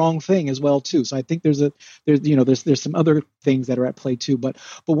saying the wrong thing as well too. So I think there's some other things that are at play too. But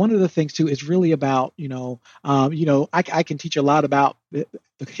one of the things too is really about I can teach a lot about the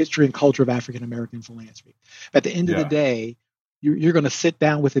history and culture of African American philanthropy. At the end of the day, you're going to sit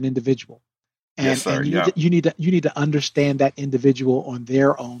down with an individual. And you need to understand that individual on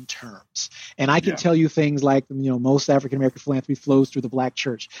their own terms. And I can tell you things like, most African American philanthropy flows through the Black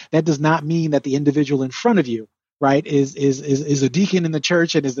church. That does not mean that the individual in front of you, right, is a deacon in the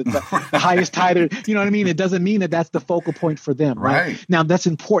church and is the highest tither. You know what I mean? It doesn't mean that that's the focal point for them, right? Now, that's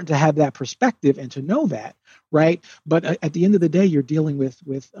important to have that perspective and to know that. Right. But at the end of the day, you're dealing with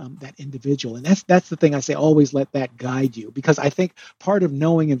that individual. And that's the thing I say, always let that guide you, because I think part of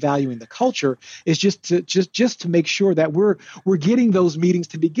knowing and valuing the culture is just to make sure that we're getting those meetings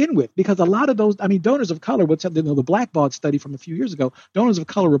to begin with, because a lot of those, donors of color, the Blackbaud study from a few years ago, donors of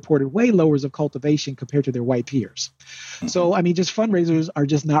color reported way lowers of cultivation compared to their white peers. Mm-hmm. So, just fundraisers are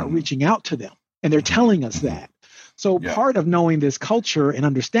just not reaching out to them, and they're telling us that. So part of knowing this culture and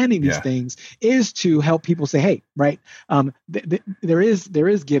understanding these things is to help people say, hey, right, there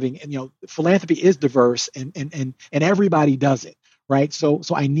is giving, and philanthropy is diverse, and everybody does it, right? So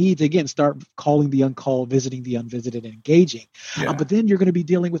I need to, again, start calling the uncalled, visiting the unvisited, and engaging. Yeah. But then you're going to be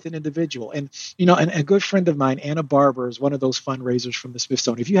dealing with an individual. And, and a good friend of mine, Anna Barber, is one of those fundraisers from the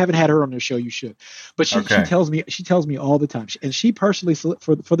Smithsonian. If you haven't had her on their show, you should. But she tells me all the time. And she personally,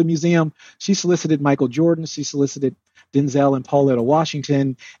 for the museum, she solicited Michael Jordan. She solicited Denzel and Pauletta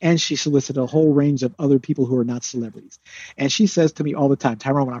Washington, and she solicited a whole range of other people who are not celebrities. And she says to me all the time,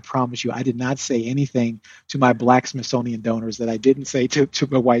 Tyrone, I promise you, I did not say anything to my Black Smithsonian donors that I didn't say to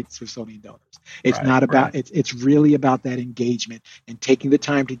my white Smithsonian donors. It's not about, it's really about that engagement and taking the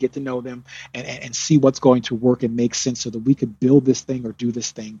time to get to know them and see what's going to work and make sense so that we could build this thing or do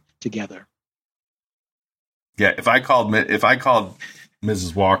this thing together. Yeah, if I called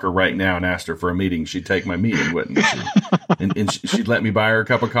Mrs. Walker right now and asked her for a meeting, she'd take my meeting, wouldn't she? and she'd let me buy her a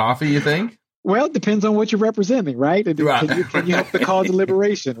cup of coffee, you think? Well, it depends on what you're representing, right? And can you help the cause of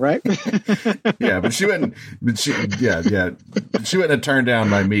liberation, right? Yeah, but she wouldn't. But she wouldn't have turned down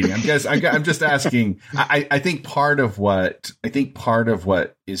my meeting. I'm just asking. I think part of what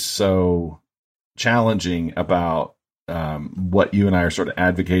is so challenging about what you and I are sort of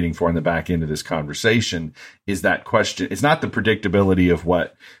advocating for in the back end of this conversation is that question. It's not the predictability of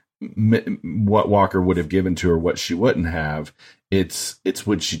what Walker would have given to her, what she wouldn't have. It's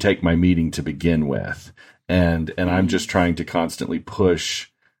would she take my meeting to begin with? And I'm just trying to constantly push,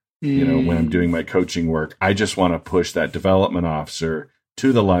 when I'm doing my coaching work, I just want to push that development officer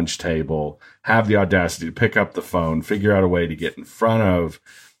to the lunch table, have the audacity to pick up the phone, figure out a way to get in front of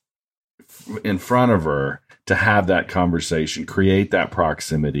her, to have that conversation, create that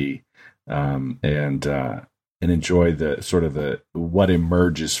proximity, and enjoy the sort of what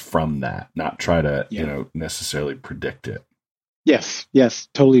emerges from that, not try to, necessarily predict it. Yes,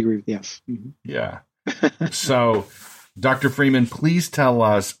 totally agree. Yes. Mm-hmm. Yeah. So, Dr. Freeman, please tell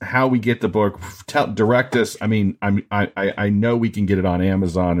us how we get the book. Direct us. I mean, I know we can get it on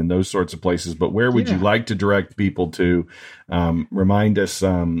Amazon and those sorts of places, but where would you like to direct people to? Remind us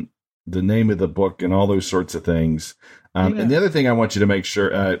the name of the book and all those sorts of things. And the other thing I want you to make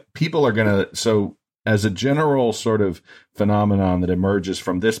sure people are going to, so as a general sort of phenomenon that emerges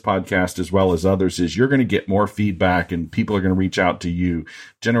from this podcast as well as others, is you're going to get more feedback and people are going to reach out to you,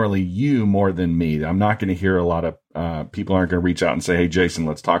 generally you more than me. I'm not going to hear a lot of people aren't going to reach out and say, hey, Jason,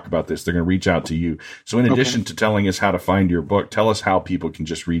 let's talk about this. They're going to reach out to you. So in addition to telling us how to find your book, tell us how people can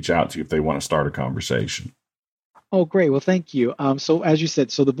just reach out to you if they want to start a conversation. Oh, great. Well, thank you. So as you said,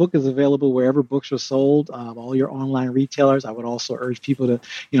 the book is available wherever books are sold, all your online retailers. I would also urge people to,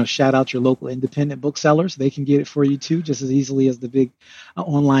 shout out your local independent booksellers. They can get it for you too, just as easily as the big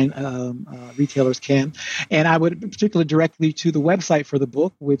online retailers can. And I would particularly direct you to the website for the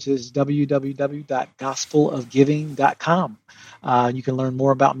book, which is www.gospelofgiving.com. You can learn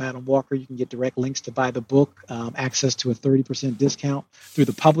more about Madam Walker. You can get direct links to buy the book, access to a 30% discount through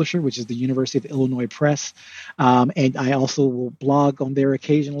the publisher, which is the University of Illinois Press. And I also will blog on there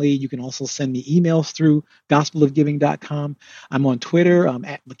occasionally. You can also send me emails through gospelofgiving.com. I'm on Twitter. I'm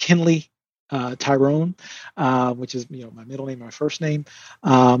at McKinley Tyrone, which is my middle name, my first name.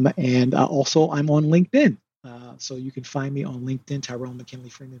 And also I'm on LinkedIn. So you can find me on LinkedIn, Tyrone McKinley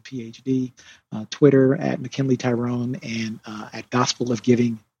Freeman, PhD, Twitter at McKinley Tyrone, and at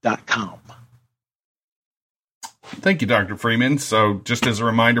gospelofgiving.com. Thank you, Dr. Freeman. So just as a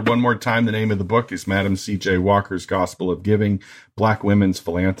reminder, one more time, the name of the book is Madam C.J. Walker's Gospel of Giving, Black Women's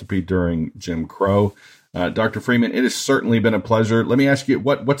Philanthropy During Jim Crow. Dr. Freeman, it has certainly been a pleasure. Let me ask you,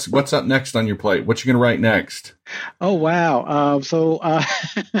 what's up next on your plate? What you going to write next? Oh, wow. So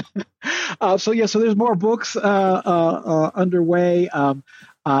there's more books underway.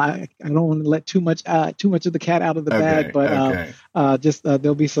 I don't want to let too much of the cat out of the bag, but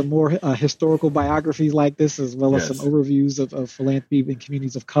there'll be some more historical biographies like this, as well as some overviews of philanthropy in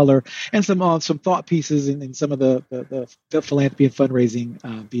communities of color, and some thought pieces in some of the philanthropy and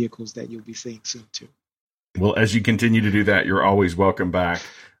fundraising vehicles that you'll be seeing soon too. Well, as you continue to do that, you're always welcome back.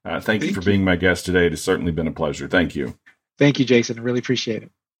 Thank you for being my guest today. It has certainly been a pleasure. Thank you. Thank you, Jason. I really appreciate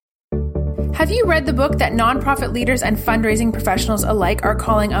it. Have you read the book that nonprofit leaders and fundraising professionals alike are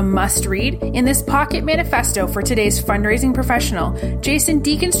calling a must-read? In this pocket manifesto for today's fundraising professional, Jason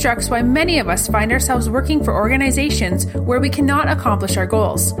deconstructs why many of us find ourselves working for organizations where we cannot accomplish our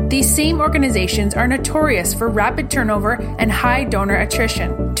goals. These same organizations are notorious for rapid turnover and high donor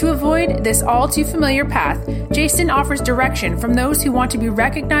attrition. To avoid this all-too-familiar path, Jason offers direction from those who want to be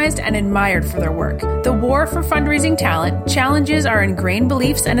recognized and admired for their work. The war for fundraising talent challenges our ingrained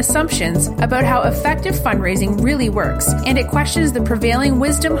beliefs and assumptions about how effective fundraising really works, and it questions the prevailing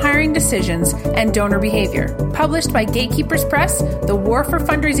wisdom hiring decisions and donor behavior. Published by Gatekeepers Press, The War for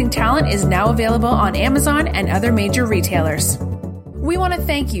Fundraising Talent is now available on Amazon and other major retailers. We want to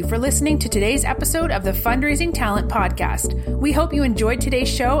thank you for listening to today's episode of the Fundraising Talent Podcast. We hope you enjoyed today's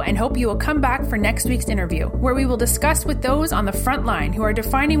show and hope you will come back for next week's interview, where we will discuss with those on the front line who are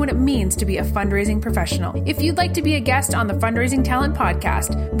defining what it means to be a fundraising professional. If you'd like to be a guest on the Fundraising Talent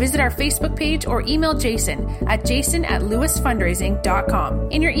Podcast, visit our Facebook page or email Jason at jason@lewisfundraising.com.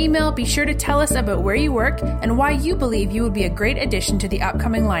 In your email, be sure to tell us about where you work and why you believe you would be a great addition to the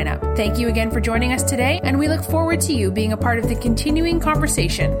upcoming lineup. Thank you again for joining us today, and we look forward to you being a part of the continuing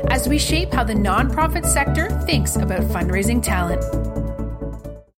conversation as we shape how the nonprofit sector thinks about fundraising talent.